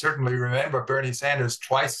will certainly remember Bernie Sanders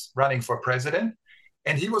twice running for president.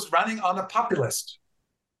 And he was running on a populist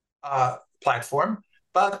platform,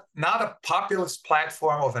 but not a populist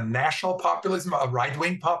platform of a national populism, a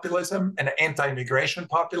right-wing populism, an anti-immigration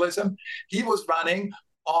populism. He was running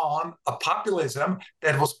on a populism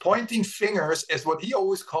that was pointing fingers as what he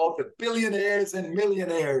always called the billionaires and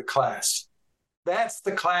millionaire class. That's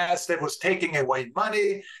the class that was taking away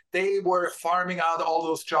money. They were farming out all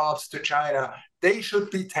those jobs to China. They should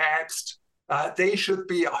be taxed. They should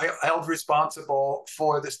be held responsible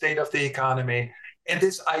for the state of the economy. And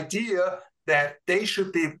this idea that they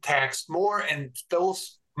should be taxed more and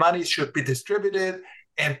those monies should be distributed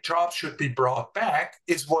and jobs should be brought back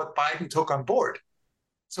is what Biden took on board.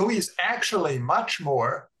 So he's actually much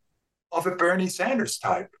more of a Bernie Sanders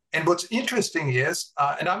type. And what's interesting is,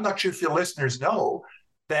 and I'm not sure if your listeners know,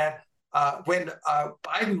 that when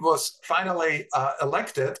Biden was finally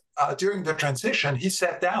elected during the transition, he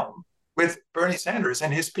sat down with Bernie Sanders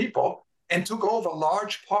and his people and took over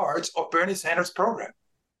large parts of Bernie Sanders' program.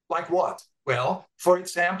 Like what? Well, for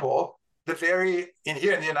example, here in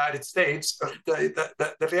the United States,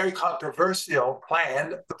 the very controversial plan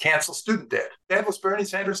to cancel student debt. That was Bernie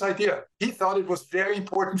Sanders' idea. He thought it was very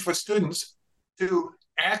important for students to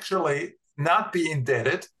actually not be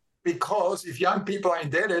indebted, because if young people are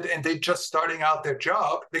indebted and they're just starting out their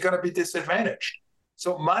job, they're going to be disadvantaged.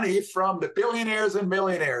 So money from the billionaires and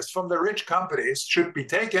millionaires, from the rich companies, should be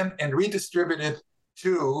taken and redistributed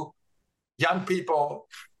to young people,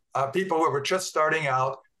 people who were just starting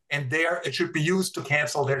out, and it should be used to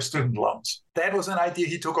cancel their student loans. That was an idea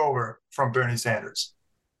he took over from Bernie Sanders.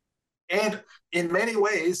 And in many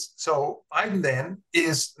ways, so Biden then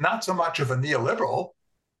is not so much of a neoliberal,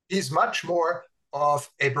 he's much more of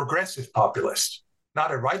a progressive populist,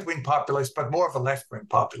 not a right-wing populist, but more of a left-wing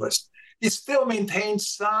populist. He still maintains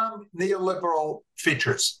some neoliberal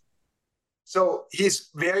features. So he's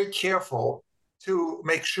very careful to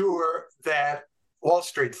make sure that Wall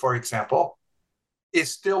Street, for example, is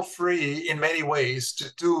still free in many ways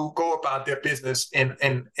to go about their business in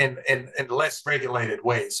less regulated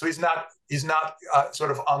ways. So he's not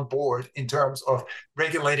sort of on board in terms of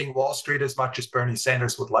regulating Wall Street as much as Bernie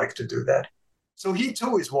Sanders would like to do that. So he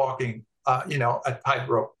too is walking, a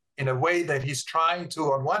tightrope in a way that he's trying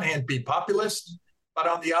to, on one hand, be populist, but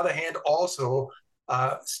on the other hand, also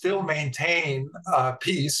still maintain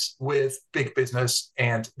peace with big business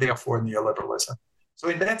and therefore neoliberalism. So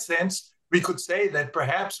in that sense, we could say that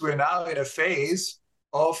perhaps we're now in a phase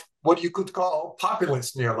of what you could call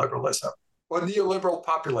populist neoliberalism or neoliberal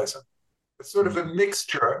populism. It's sort of a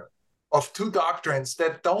mixture of two doctrines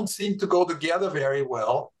that don't seem to go together very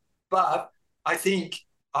well, but I think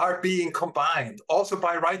are being combined also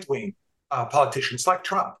by right-wing politicians like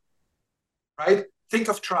Trump, right? Think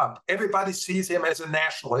of Trump. Everybody sees him as a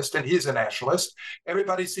nationalist, and he's a nationalist.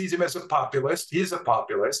 Everybody sees him as a populist. He's a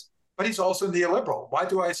populist. But he's also neoliberal. Why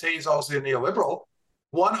do I say he's also a neoliberal?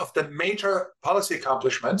 One of the major policy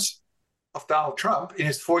accomplishments of Donald Trump in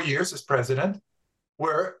his 4 years as president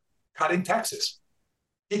were cutting taxes.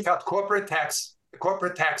 He cut corporate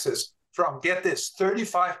taxes from, get this,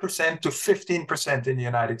 35% to 15% in the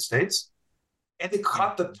United States. And he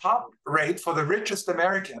cut the top rate for the richest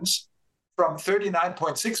Americans from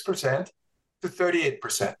 39.6% to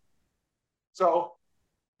 38%. So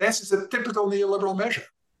this is a typical neoliberal measure.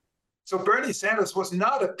 So Bernie Sanders was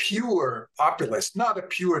not a pure populist, not a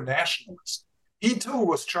pure nationalist. He too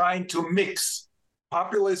was trying to mix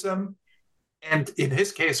populism and, in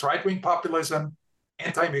his case, right-wing populism,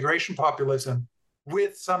 anti-immigration populism,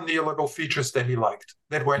 with some neoliberal features that he liked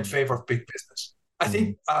that were in favor of big business. I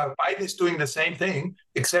think Biden is doing the same thing,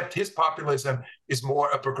 except his populism is more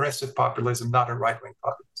a progressive populism, not a right-wing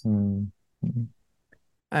populism.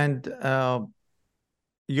 And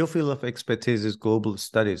your field of expertise is global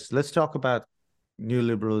studies. Let's talk about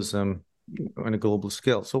neoliberalism on a global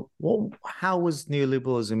scale. So how was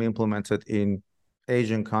neoliberalism implemented in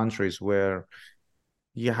Asian countries where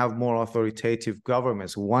you have more authoritative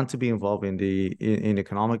governments who want to be involved in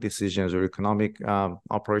economic decisions or economic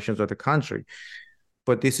operations of the country.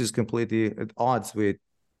 But this is completely at odds with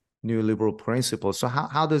neoliberal principles. So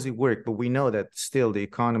how does it work? But we know that still the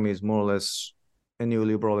economy is more or less a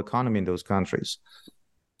neoliberal economy in those countries.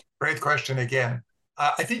 Great question again.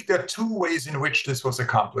 I think there are two ways in which this was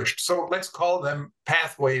accomplished. So let's call them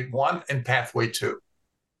pathway 1 and pathway 2.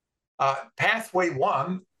 Pathway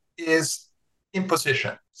 1 is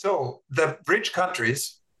imposition. So the rich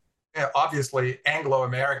countries, obviously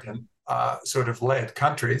Anglo-American sort of led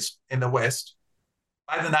countries in the West,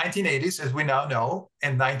 by the 1980s, as we now know,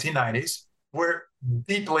 and 1990s, were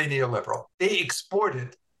deeply neoliberal. They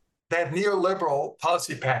exported that neoliberal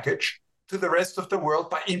policy package to the rest of the world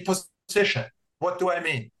by imposition. What do I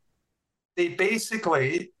mean? They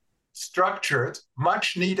basically structured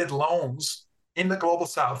much needed loans in the Global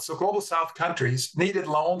South. So Global South countries needed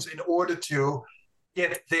loans in order to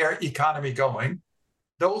get their economy going.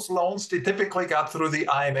 Those loans, they typically got through the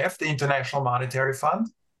IMF, the International Monetary Fund,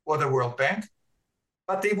 or the World Bank.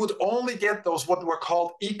 But they would only get those what were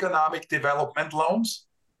called economic development loans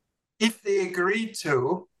if they agreed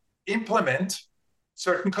to implement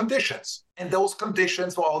certain conditions. And those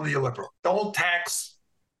conditions were all neoliberal. Don't tax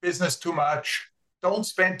business too much. Don't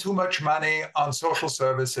spend too much money on social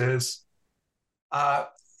services.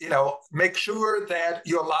 Make sure that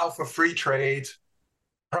you allow for free trade.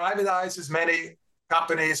 Privatize as many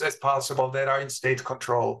companies as possible that are in state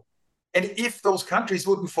control. And if those countries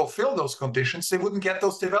wouldn't fulfill those conditions, they wouldn't get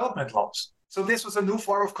those development loans. So this was a new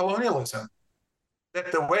form of colonialism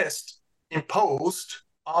that the West imposed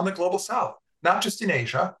on the Global South, not just in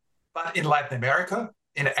Asia, but in Latin America,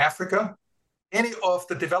 in Africa. Any of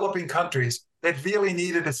the developing countries that really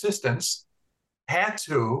needed assistance had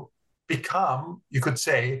to become, you could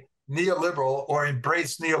say, neoliberal or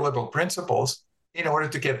embrace neoliberal principles in order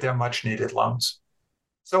to get their much needed loans.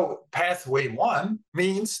 So pathway 1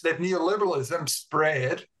 means that neoliberalism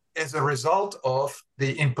spread as a result of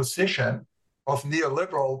the imposition of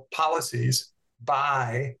neoliberal policies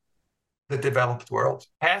by the developed world.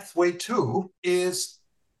 Pathway 2 is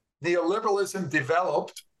neoliberalism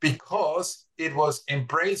developed because it was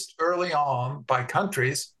embraced early on by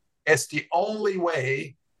countries as the only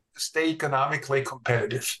way to stay economically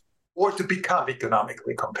competitive or to become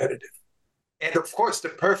economically competitive. And of course, the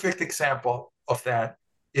perfect example of that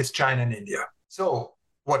is China and India. So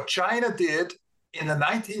what China did in the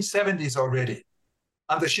 1970s already,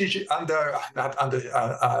 under Xi Jinping,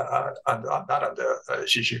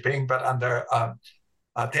 but under Deng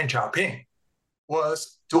Xiaoping,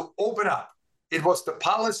 was to open up. It was the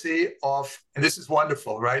policy of, and this is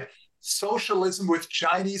wonderful, right? Socialism with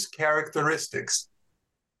Chinese characteristics.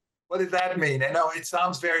 What did that mean? I know it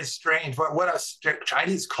sounds very strange. What are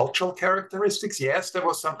Chinese cultural characteristics? Yes, there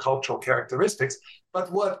was some cultural characteristics. But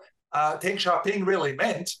what Deng Xiaoping really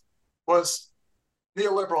meant was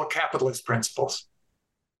neoliberal capitalist principles.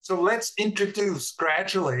 So let's introduce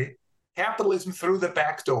gradually capitalism through the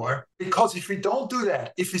back door, because if we don't do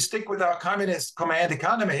that, if we stick with our communist planned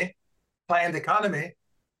economy,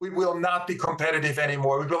 we will not be competitive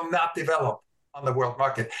anymore. We will not develop on the world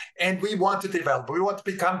market. And we want to develop. We want to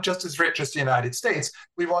become just as rich as the United States.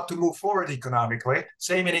 We want to move forward economically.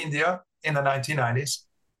 Same in India in the 1990s.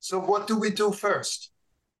 So what do we do first?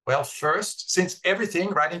 Well, first, since everything,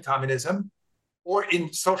 right, in communism or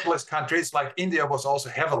in socialist countries like India was also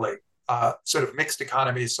heavily sort of mixed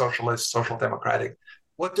economies, socialist, social democratic.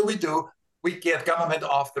 What do? We get government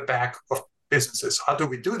off the back of businesses. How do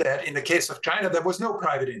we do that? In the case of China, there was no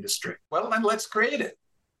private industry. Well, then let's create it.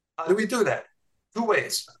 How do we do that? 2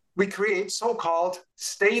 ways. We create so-called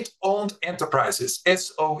state-owned enterprises,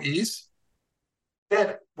 SOEs,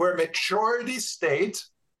 that were majority state,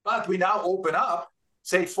 but we now open up,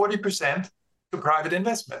 say, 40% to private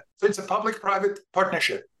investment. So it's a public-private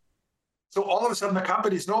partnership. So all of a sudden, the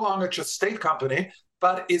company is no longer just state company,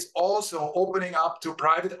 but is also opening up to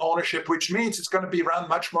private ownership, which means it's going to be run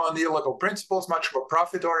much more on neoliberal principles, much more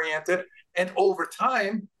profit-oriented. And over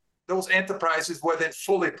time, those enterprises were then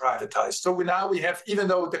fully privatized. So we have, even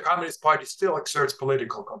though the Communist Party still exerts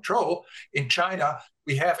political control, in China,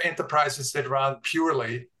 we have enterprises that run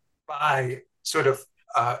purely by sort of,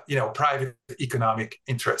 private economic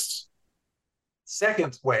interests.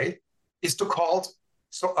 Second way is to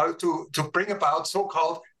bring about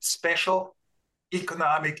so-called special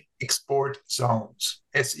economic export zones,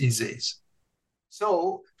 SEZs.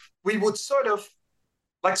 So we would sort of,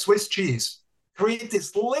 like Swiss cheese, create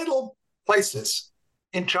these little places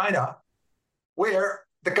in China where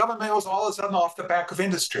the government was all of a sudden off the back of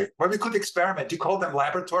industry, where we could experiment. You call them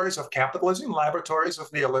laboratories of capitalism, laboratories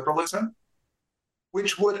of neoliberalism,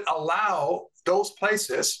 which would allow those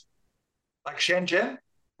places like Shenzhen,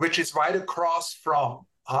 which is right across from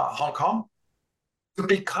Hong Kong, to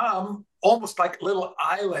become almost like little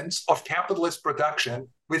islands of capitalist production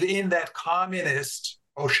within that communist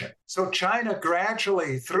ocean. So China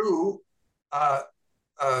gradually, through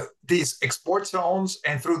these export zones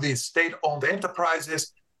and through these state-owned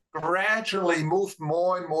enterprises, gradually moved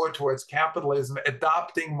more and more towards capitalism,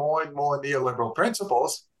 adopting more and more neoliberal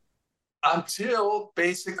principles, until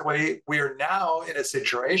basically we're now in a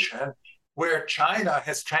situation where China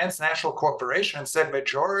has transnational corporations that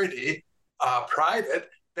majority private,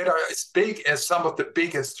 that are as big as some of the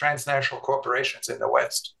biggest transnational corporations in the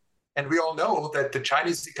West. And we all know that the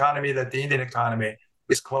Chinese economy, that the Indian economy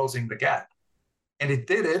is closing the gap. And it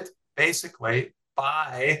did it basically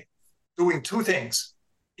by doing two things: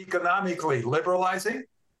 economically liberalizing,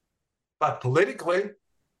 but politically,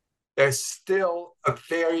 there's still a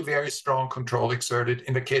very, very strong control exerted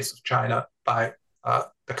in the case of China by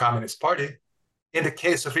the Communist Party. In the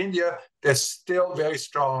case of India, there's still very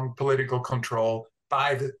strong political control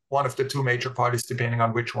by one of the two major parties, depending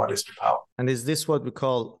on which one is in power. And is this what we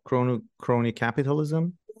call crony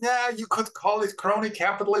capitalism? Yeah, you could call it crony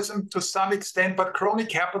capitalism to some extent, but crony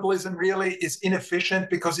capitalism really is inefficient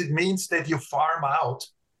because it means that you farm out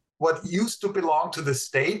what used to belong to the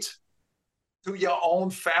state to your own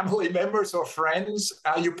family members or friends.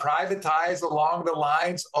 You privatize along the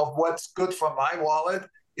lines of what's good for my wallet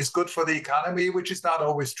is good for the economy, which is not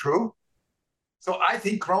always true. So I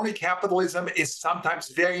think crony capitalism is sometimes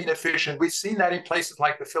very inefficient. We've seen that in places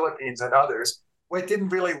like the Philippines and others, where it didn't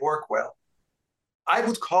really work well. I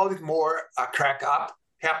would call it more a crack up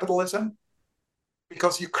capitalism,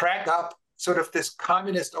 because you crack up sort of this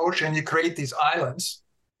communist ocean, you create these islands,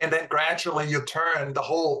 and then gradually you turn the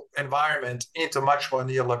whole environment into a much more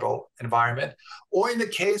neoliberal environment. Or in the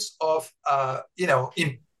case of,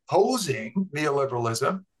 imposing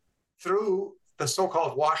neoliberalism through the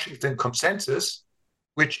so-called Washington Consensus,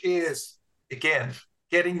 which is, again,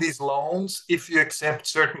 getting these loans if you accept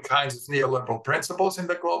certain kinds of neoliberal principles in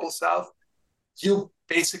the global South. You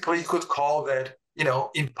basically could call that,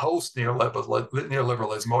 imposed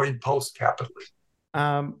neoliberalism or imposed capitalism.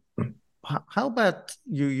 How about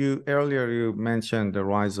you earlier you mentioned the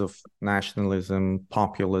rise of nationalism,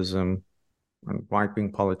 populism, and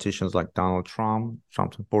right-wing politicians like Donald Trump,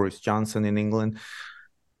 Boris Johnson in England.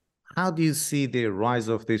 How do you see the rise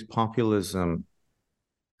of this populism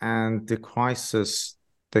and the crisis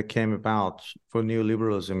that came about for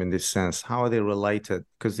neoliberalism in this sense? How are they related?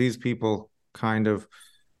 Because these people kind of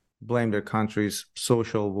blame their country's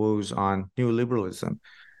social woes on neoliberalism,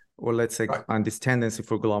 or let's say on this tendency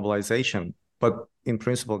for globalization. But in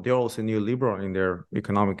principle, they're also neoliberal in their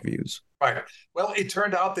economic views. Right. Well, it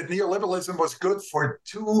turned out that neoliberalism was good for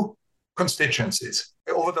two constituencies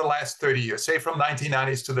over the last 30 years, say from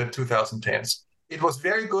 1990s to the 2010s. It was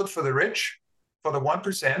very good for the rich, for the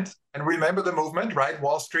 1%. And remember the movement, right?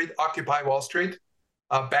 Wall Street, Occupy Wall Street,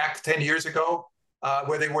 back 10 years ago,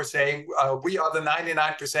 where they were saying, we are the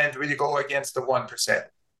 99%, we go against the 1%.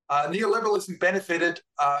 Neoliberalism benefited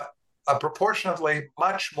proportionately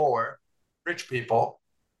much more rich people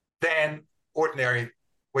than ordinary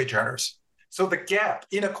wage earners. So the gap,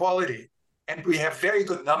 inequality, and we have very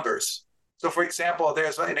good numbers. So for example,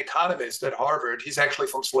 there's an economist at Harvard, he's actually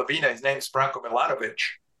from Slovenia, his name is Branko Milanovic.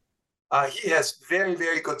 He has very,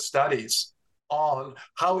 very good studies on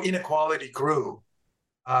how inequality grew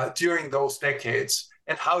during those decades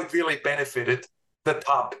and how it really benefited the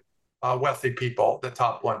top wealthy people, the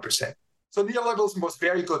top 1%. So neoliberalism was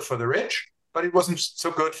very good for the rich, but it wasn't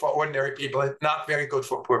so good for ordinary people, and not very good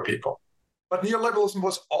for poor people. But neoliberalism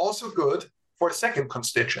was also good for a second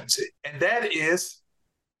constituency, and that is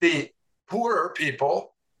the poorer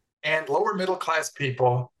people and lower middle class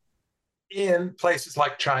people in places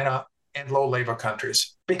like China and low labor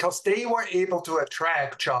countries, because they were able to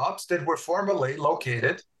attract jobs that were formerly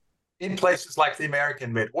located in places like the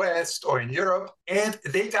American Midwest or in Europe, and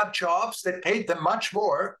they got jobs that paid them much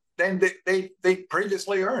more than they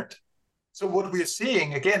previously earned. So what we're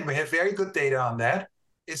seeing, again, we have very good data on that,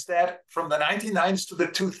 is that from the 1990s to the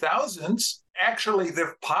 2000s, actually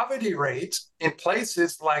the poverty rate in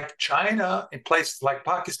places like China, in places like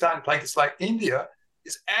Pakistan, in places like India,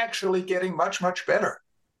 is actually getting much, much better.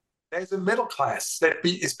 There's a middle class that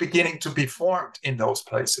is beginning to be formed in those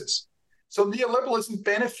places. So neoliberalism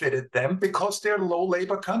benefited them because they're low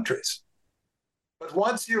labor countries. But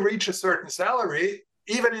once you reach a certain salary,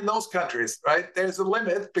 even in those countries, right, there's a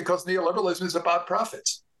limit because neoliberalism is about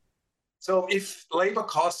profits. So if labor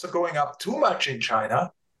costs are going up too much in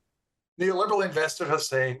China, neoliberal investors are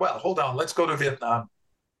saying, well, hold on, let's go to Vietnam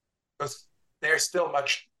because they're still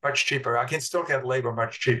much, much cheaper. I can still get labor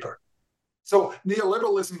much cheaper. So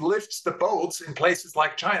neoliberalism lifts the boats in places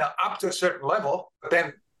like China up to a certain level, but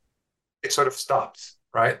then it sort of stops,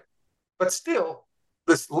 right? But still,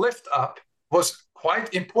 this lift up was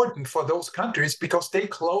quite important for those countries because they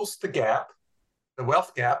closed the gap, the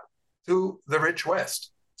wealth gap, to the rich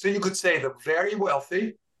West. So you could say the very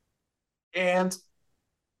wealthy and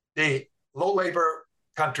the low labor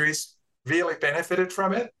countries really benefited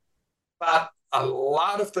from it, but a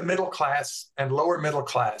lot of the middle class and lower middle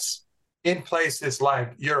class in places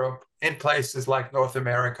like Europe, in places like North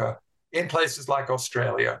America, in places like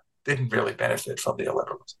Australia, didn't really benefit from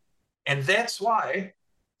neoliberalism. And that's why,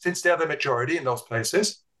 since they're the majority in those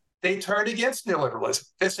places, they turned against neoliberalism.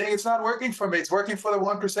 They're saying it's not working for me. It's working for the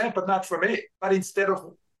 1%, but not for me. But instead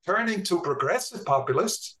of turning to progressive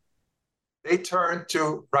populists, they turn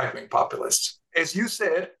to right-wing populists. As you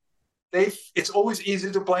said, it's always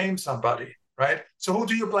easy to blame somebody, right? So who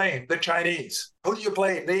do you blame? The Chinese. Who do you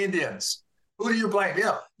blame? The Indians. Who do you blame?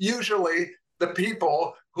 Yeah, usually the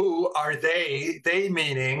people who are they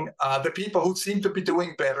meaning the people who seem to be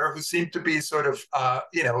doing better, who seem to be sort of,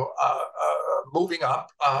 moving up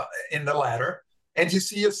in the ladder, and you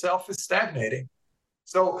see yourself as stagnating.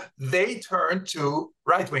 So they turn to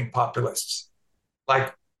right-wing populists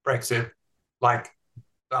like Brexit, like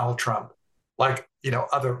Donald Trump, like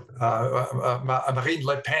other Marine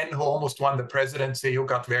Le Pen, who almost won the presidency, who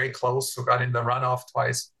got very close, who got in the runoff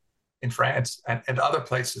twice in France and other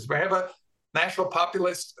places. We have a national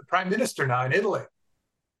populist prime minister now in Italy,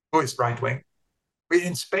 who is right-wing.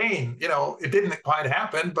 In Spain, it didn't quite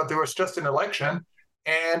happen, but there was just an election,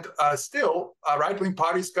 and still right-wing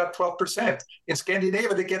parties got 12%. In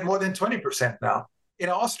Scandinavia, they get more than 20% now. In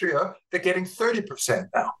Austria, they're getting 30%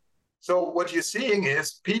 now. So what you're seeing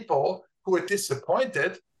is people who are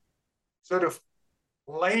disappointed sort of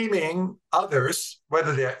blaming others,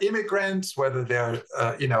 whether they're immigrants, whether they're,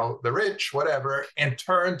 the rich, whatever, and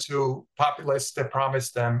turn to populists that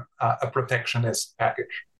promise them a protectionist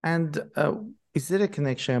package. And is there a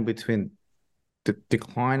connection between the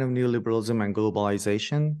decline of neoliberalism and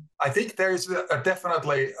globalization? I think there's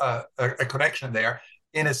definitely a connection there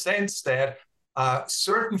in a sense that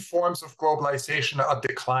certain forms of globalization are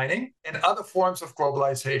declining and other forms of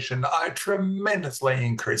globalization are tremendously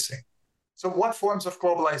increasing. So what forms of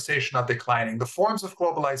globalization are declining? The forms of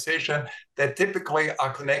globalization that typically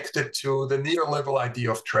are connected to the neoliberal idea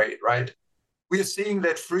of trade, right? We are seeing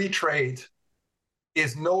that free trade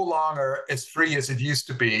is no longer as free as it used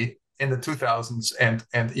to be in the 2000s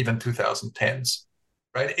and even 2010s,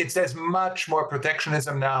 right? There's much more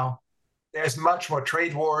protectionism now. There's much more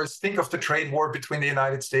trade wars. Think of the trade war between the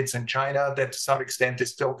United States and China that to some extent is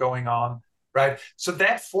still going on. Right? So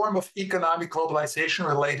that form of economic globalization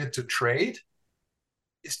related to trade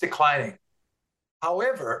is declining.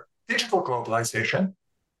 However, digital globalization,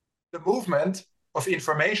 the movement of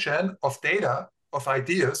information, of data, of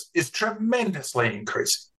ideas is tremendously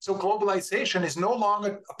increasing. So globalization is no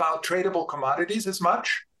longer about tradable commodities as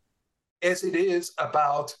much as it is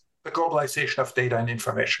about the globalization of data and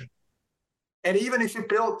information. And even if you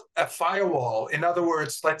build a firewall, in other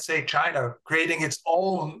words, let's say China creating its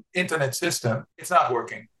own internet system, it's not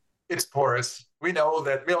working. It's porous. We know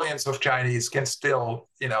that millions of Chinese can still,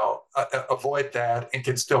 avoid that and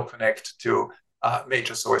can still connect to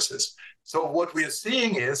major sources. So what we are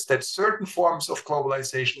seeing is that certain forms of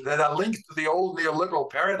globalization that are linked to the old neoliberal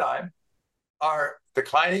paradigm are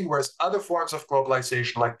declining, whereas other forms of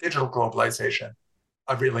globalization, like digital globalization,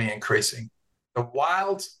 are really increasing. The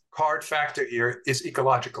wild card factor here is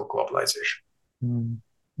ecological globalization,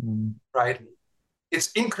 right?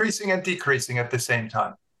 It's increasing and decreasing at the same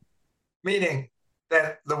time, meaning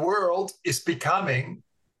that the world is becoming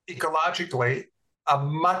ecologically a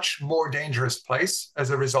much more dangerous place as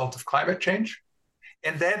a result of climate change.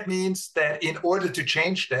 And that means that in order to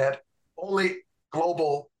change that, only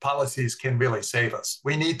global policies can really save us.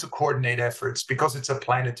 We need to coordinate efforts because it's a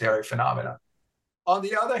planetary phenomenon. On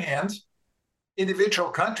the other hand, individual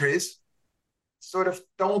countries sort of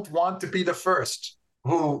don't want to be the first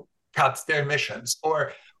who cuts their emissions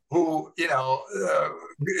or who,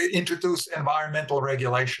 introduce environmental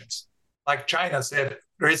regulations. Like China said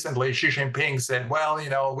recently, Xi Jinping said, well,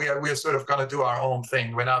 we're sort of going to do our own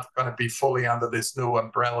thing. We're not going to be fully under this new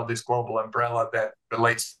umbrella, this global umbrella that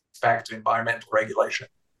relates back to environmental regulation.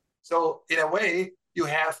 So in a way, you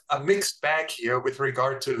have a mixed bag here with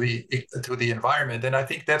regard to the environment. And I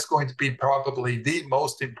think that's going to be probably the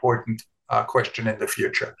most important question in the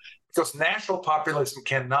future, because national populism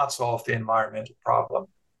cannot solve the environmental problem.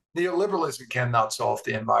 Neoliberalism cannot solve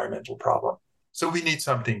the environmental problem. So we need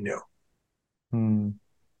something new.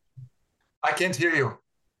 I can't hear you.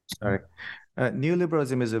 Sorry.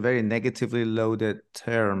 Neoliberalism is a very negatively loaded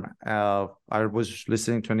term. I was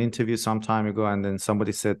listening to an interview some time ago, and then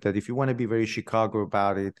somebody said that if you want to be very Chicago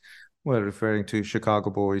about it, well, referring to Chicago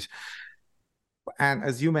boys, and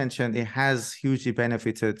as you mentioned, it has hugely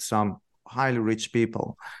benefited some highly rich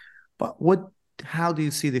people. But how do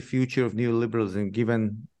you see the future of neoliberalism,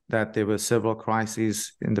 given that there were several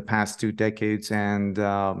crises in the past 2 decades, and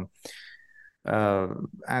a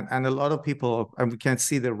lot of people, and we can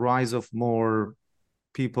see the rise of more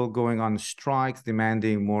people going on strikes,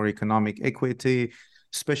 demanding more economic equity,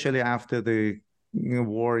 especially after the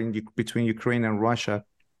war between Ukraine and Russia.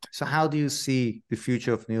 So how do you see the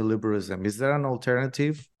future of neoliberalism? Is there an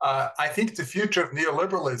alternative? I think the future of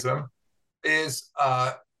neoliberalism is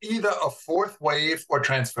either a fourth wave or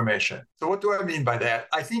transformation. So what do I mean by that?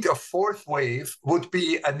 I think a fourth wave would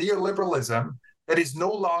be a neoliberalism that is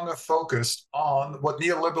no longer focused on what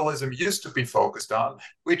neoliberalism used to be focused on,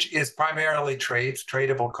 which is primarily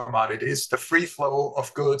tradable commodities, the free flow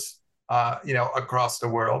of goods, across the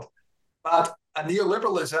world, but a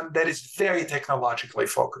neoliberalism that is very technologically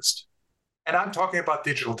focused. And I'm talking about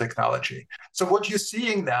digital technology. So what you're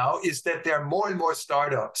seeing now is that there are more and more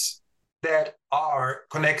startups that are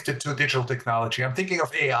connected to digital technology. I'm thinking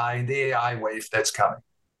of AI and the AI wave that's coming.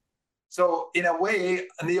 So in a way,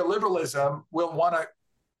 neoliberalism will want to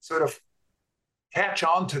sort of catch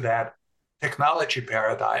on to that technology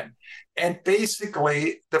paradigm. And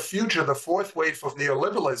basically, the future, the fourth wave of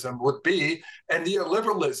neoliberalism would be a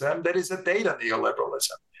neoliberalism that is a data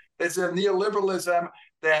neoliberalism. It's a neoliberalism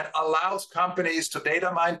that allows companies to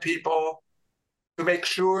data mine people, to make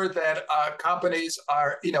sure that companies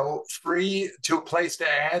are, free to place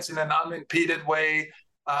their ads in an unimpeded way,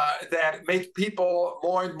 that make people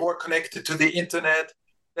more and more connected to the internet,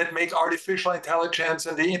 that make artificial intelligence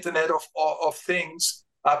and the internet of things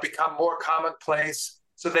become more commonplace,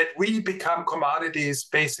 so that we become commodities,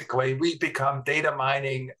 basically. We become data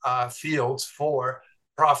mining fields for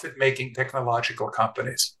profit-making technological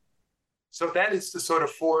companies. So that is the sort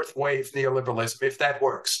of fourth wave neoliberalism, if that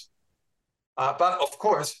works. But of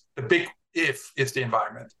course, the big if is the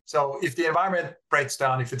environment. So if the environment breaks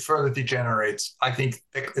down, if it further degenerates, I think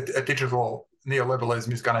a digital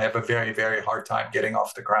neoliberalism is going to have a very, very hard time getting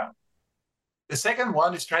off the ground. The second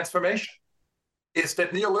one is transformation, is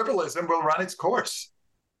that neoliberalism will run its course.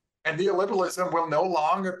 And neoliberalism will no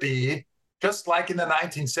longer be, just like in the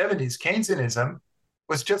 1970s, Keynesianism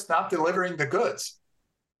was just not delivering the goods.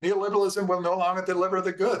 Neoliberalism will no longer deliver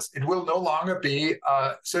the goods. It will no longer be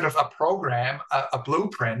sort of a program, a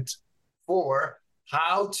blueprint for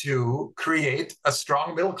how to create a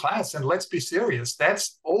strong middle class. And let's be serious,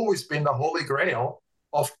 that's always been the holy grail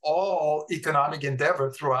of all economic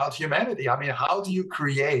endeavor throughout humanity. I mean, how do you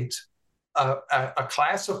create a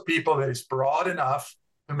class of people that is broad enough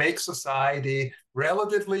to make society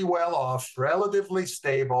relatively well off, relatively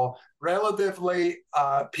stable, relatively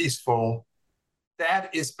peaceful?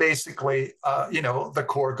 That is basically, the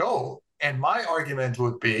core goal. And my argument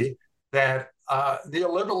would be that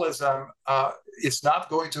neoliberalism is not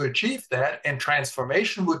going to achieve that, and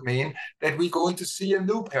transformation would mean that we're going to see a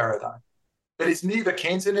new paradigm. That is neither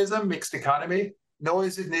Keynesianism, mixed economy, nor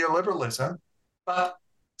is it neoliberalism, but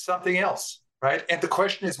something else, right? And the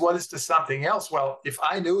question is, what is the something else? Well, if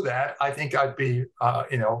I knew that, I think I'd be,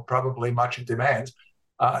 probably much in demand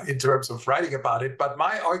in terms of writing about it. But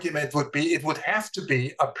my argument would be, it would have to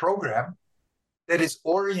be a program that is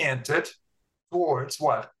oriented towards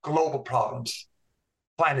what? Global problems,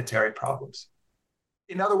 planetary problems.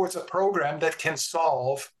 In other words, a program that can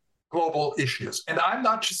solve global issues. And I'm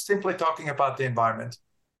not just simply talking about the environment.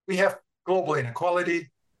 We have global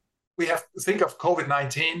inequality. We have, think of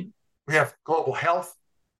COVID-19. We have global health,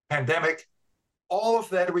 pandemic. All of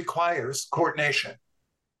that requires coordination.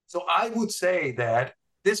 So I would say that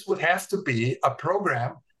this would have to be a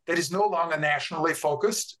program that is no longer nationally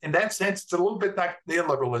focused. In that sense, it's a little bit like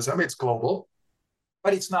neoliberalism. It's global,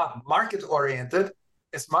 but it's not market-oriented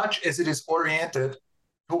as much as it is oriented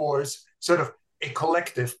towards sort of a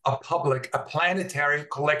collective, a public, a planetary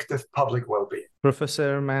collective public well-being.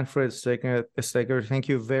 Professor Manfred Steger, thank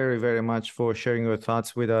you very, very much for sharing your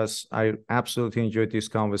thoughts with us. I absolutely enjoyed this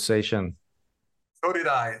conversation. So did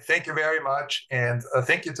I. Thank you very much. And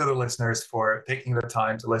thank you to the listeners for taking the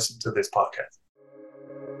time to listen to this podcast.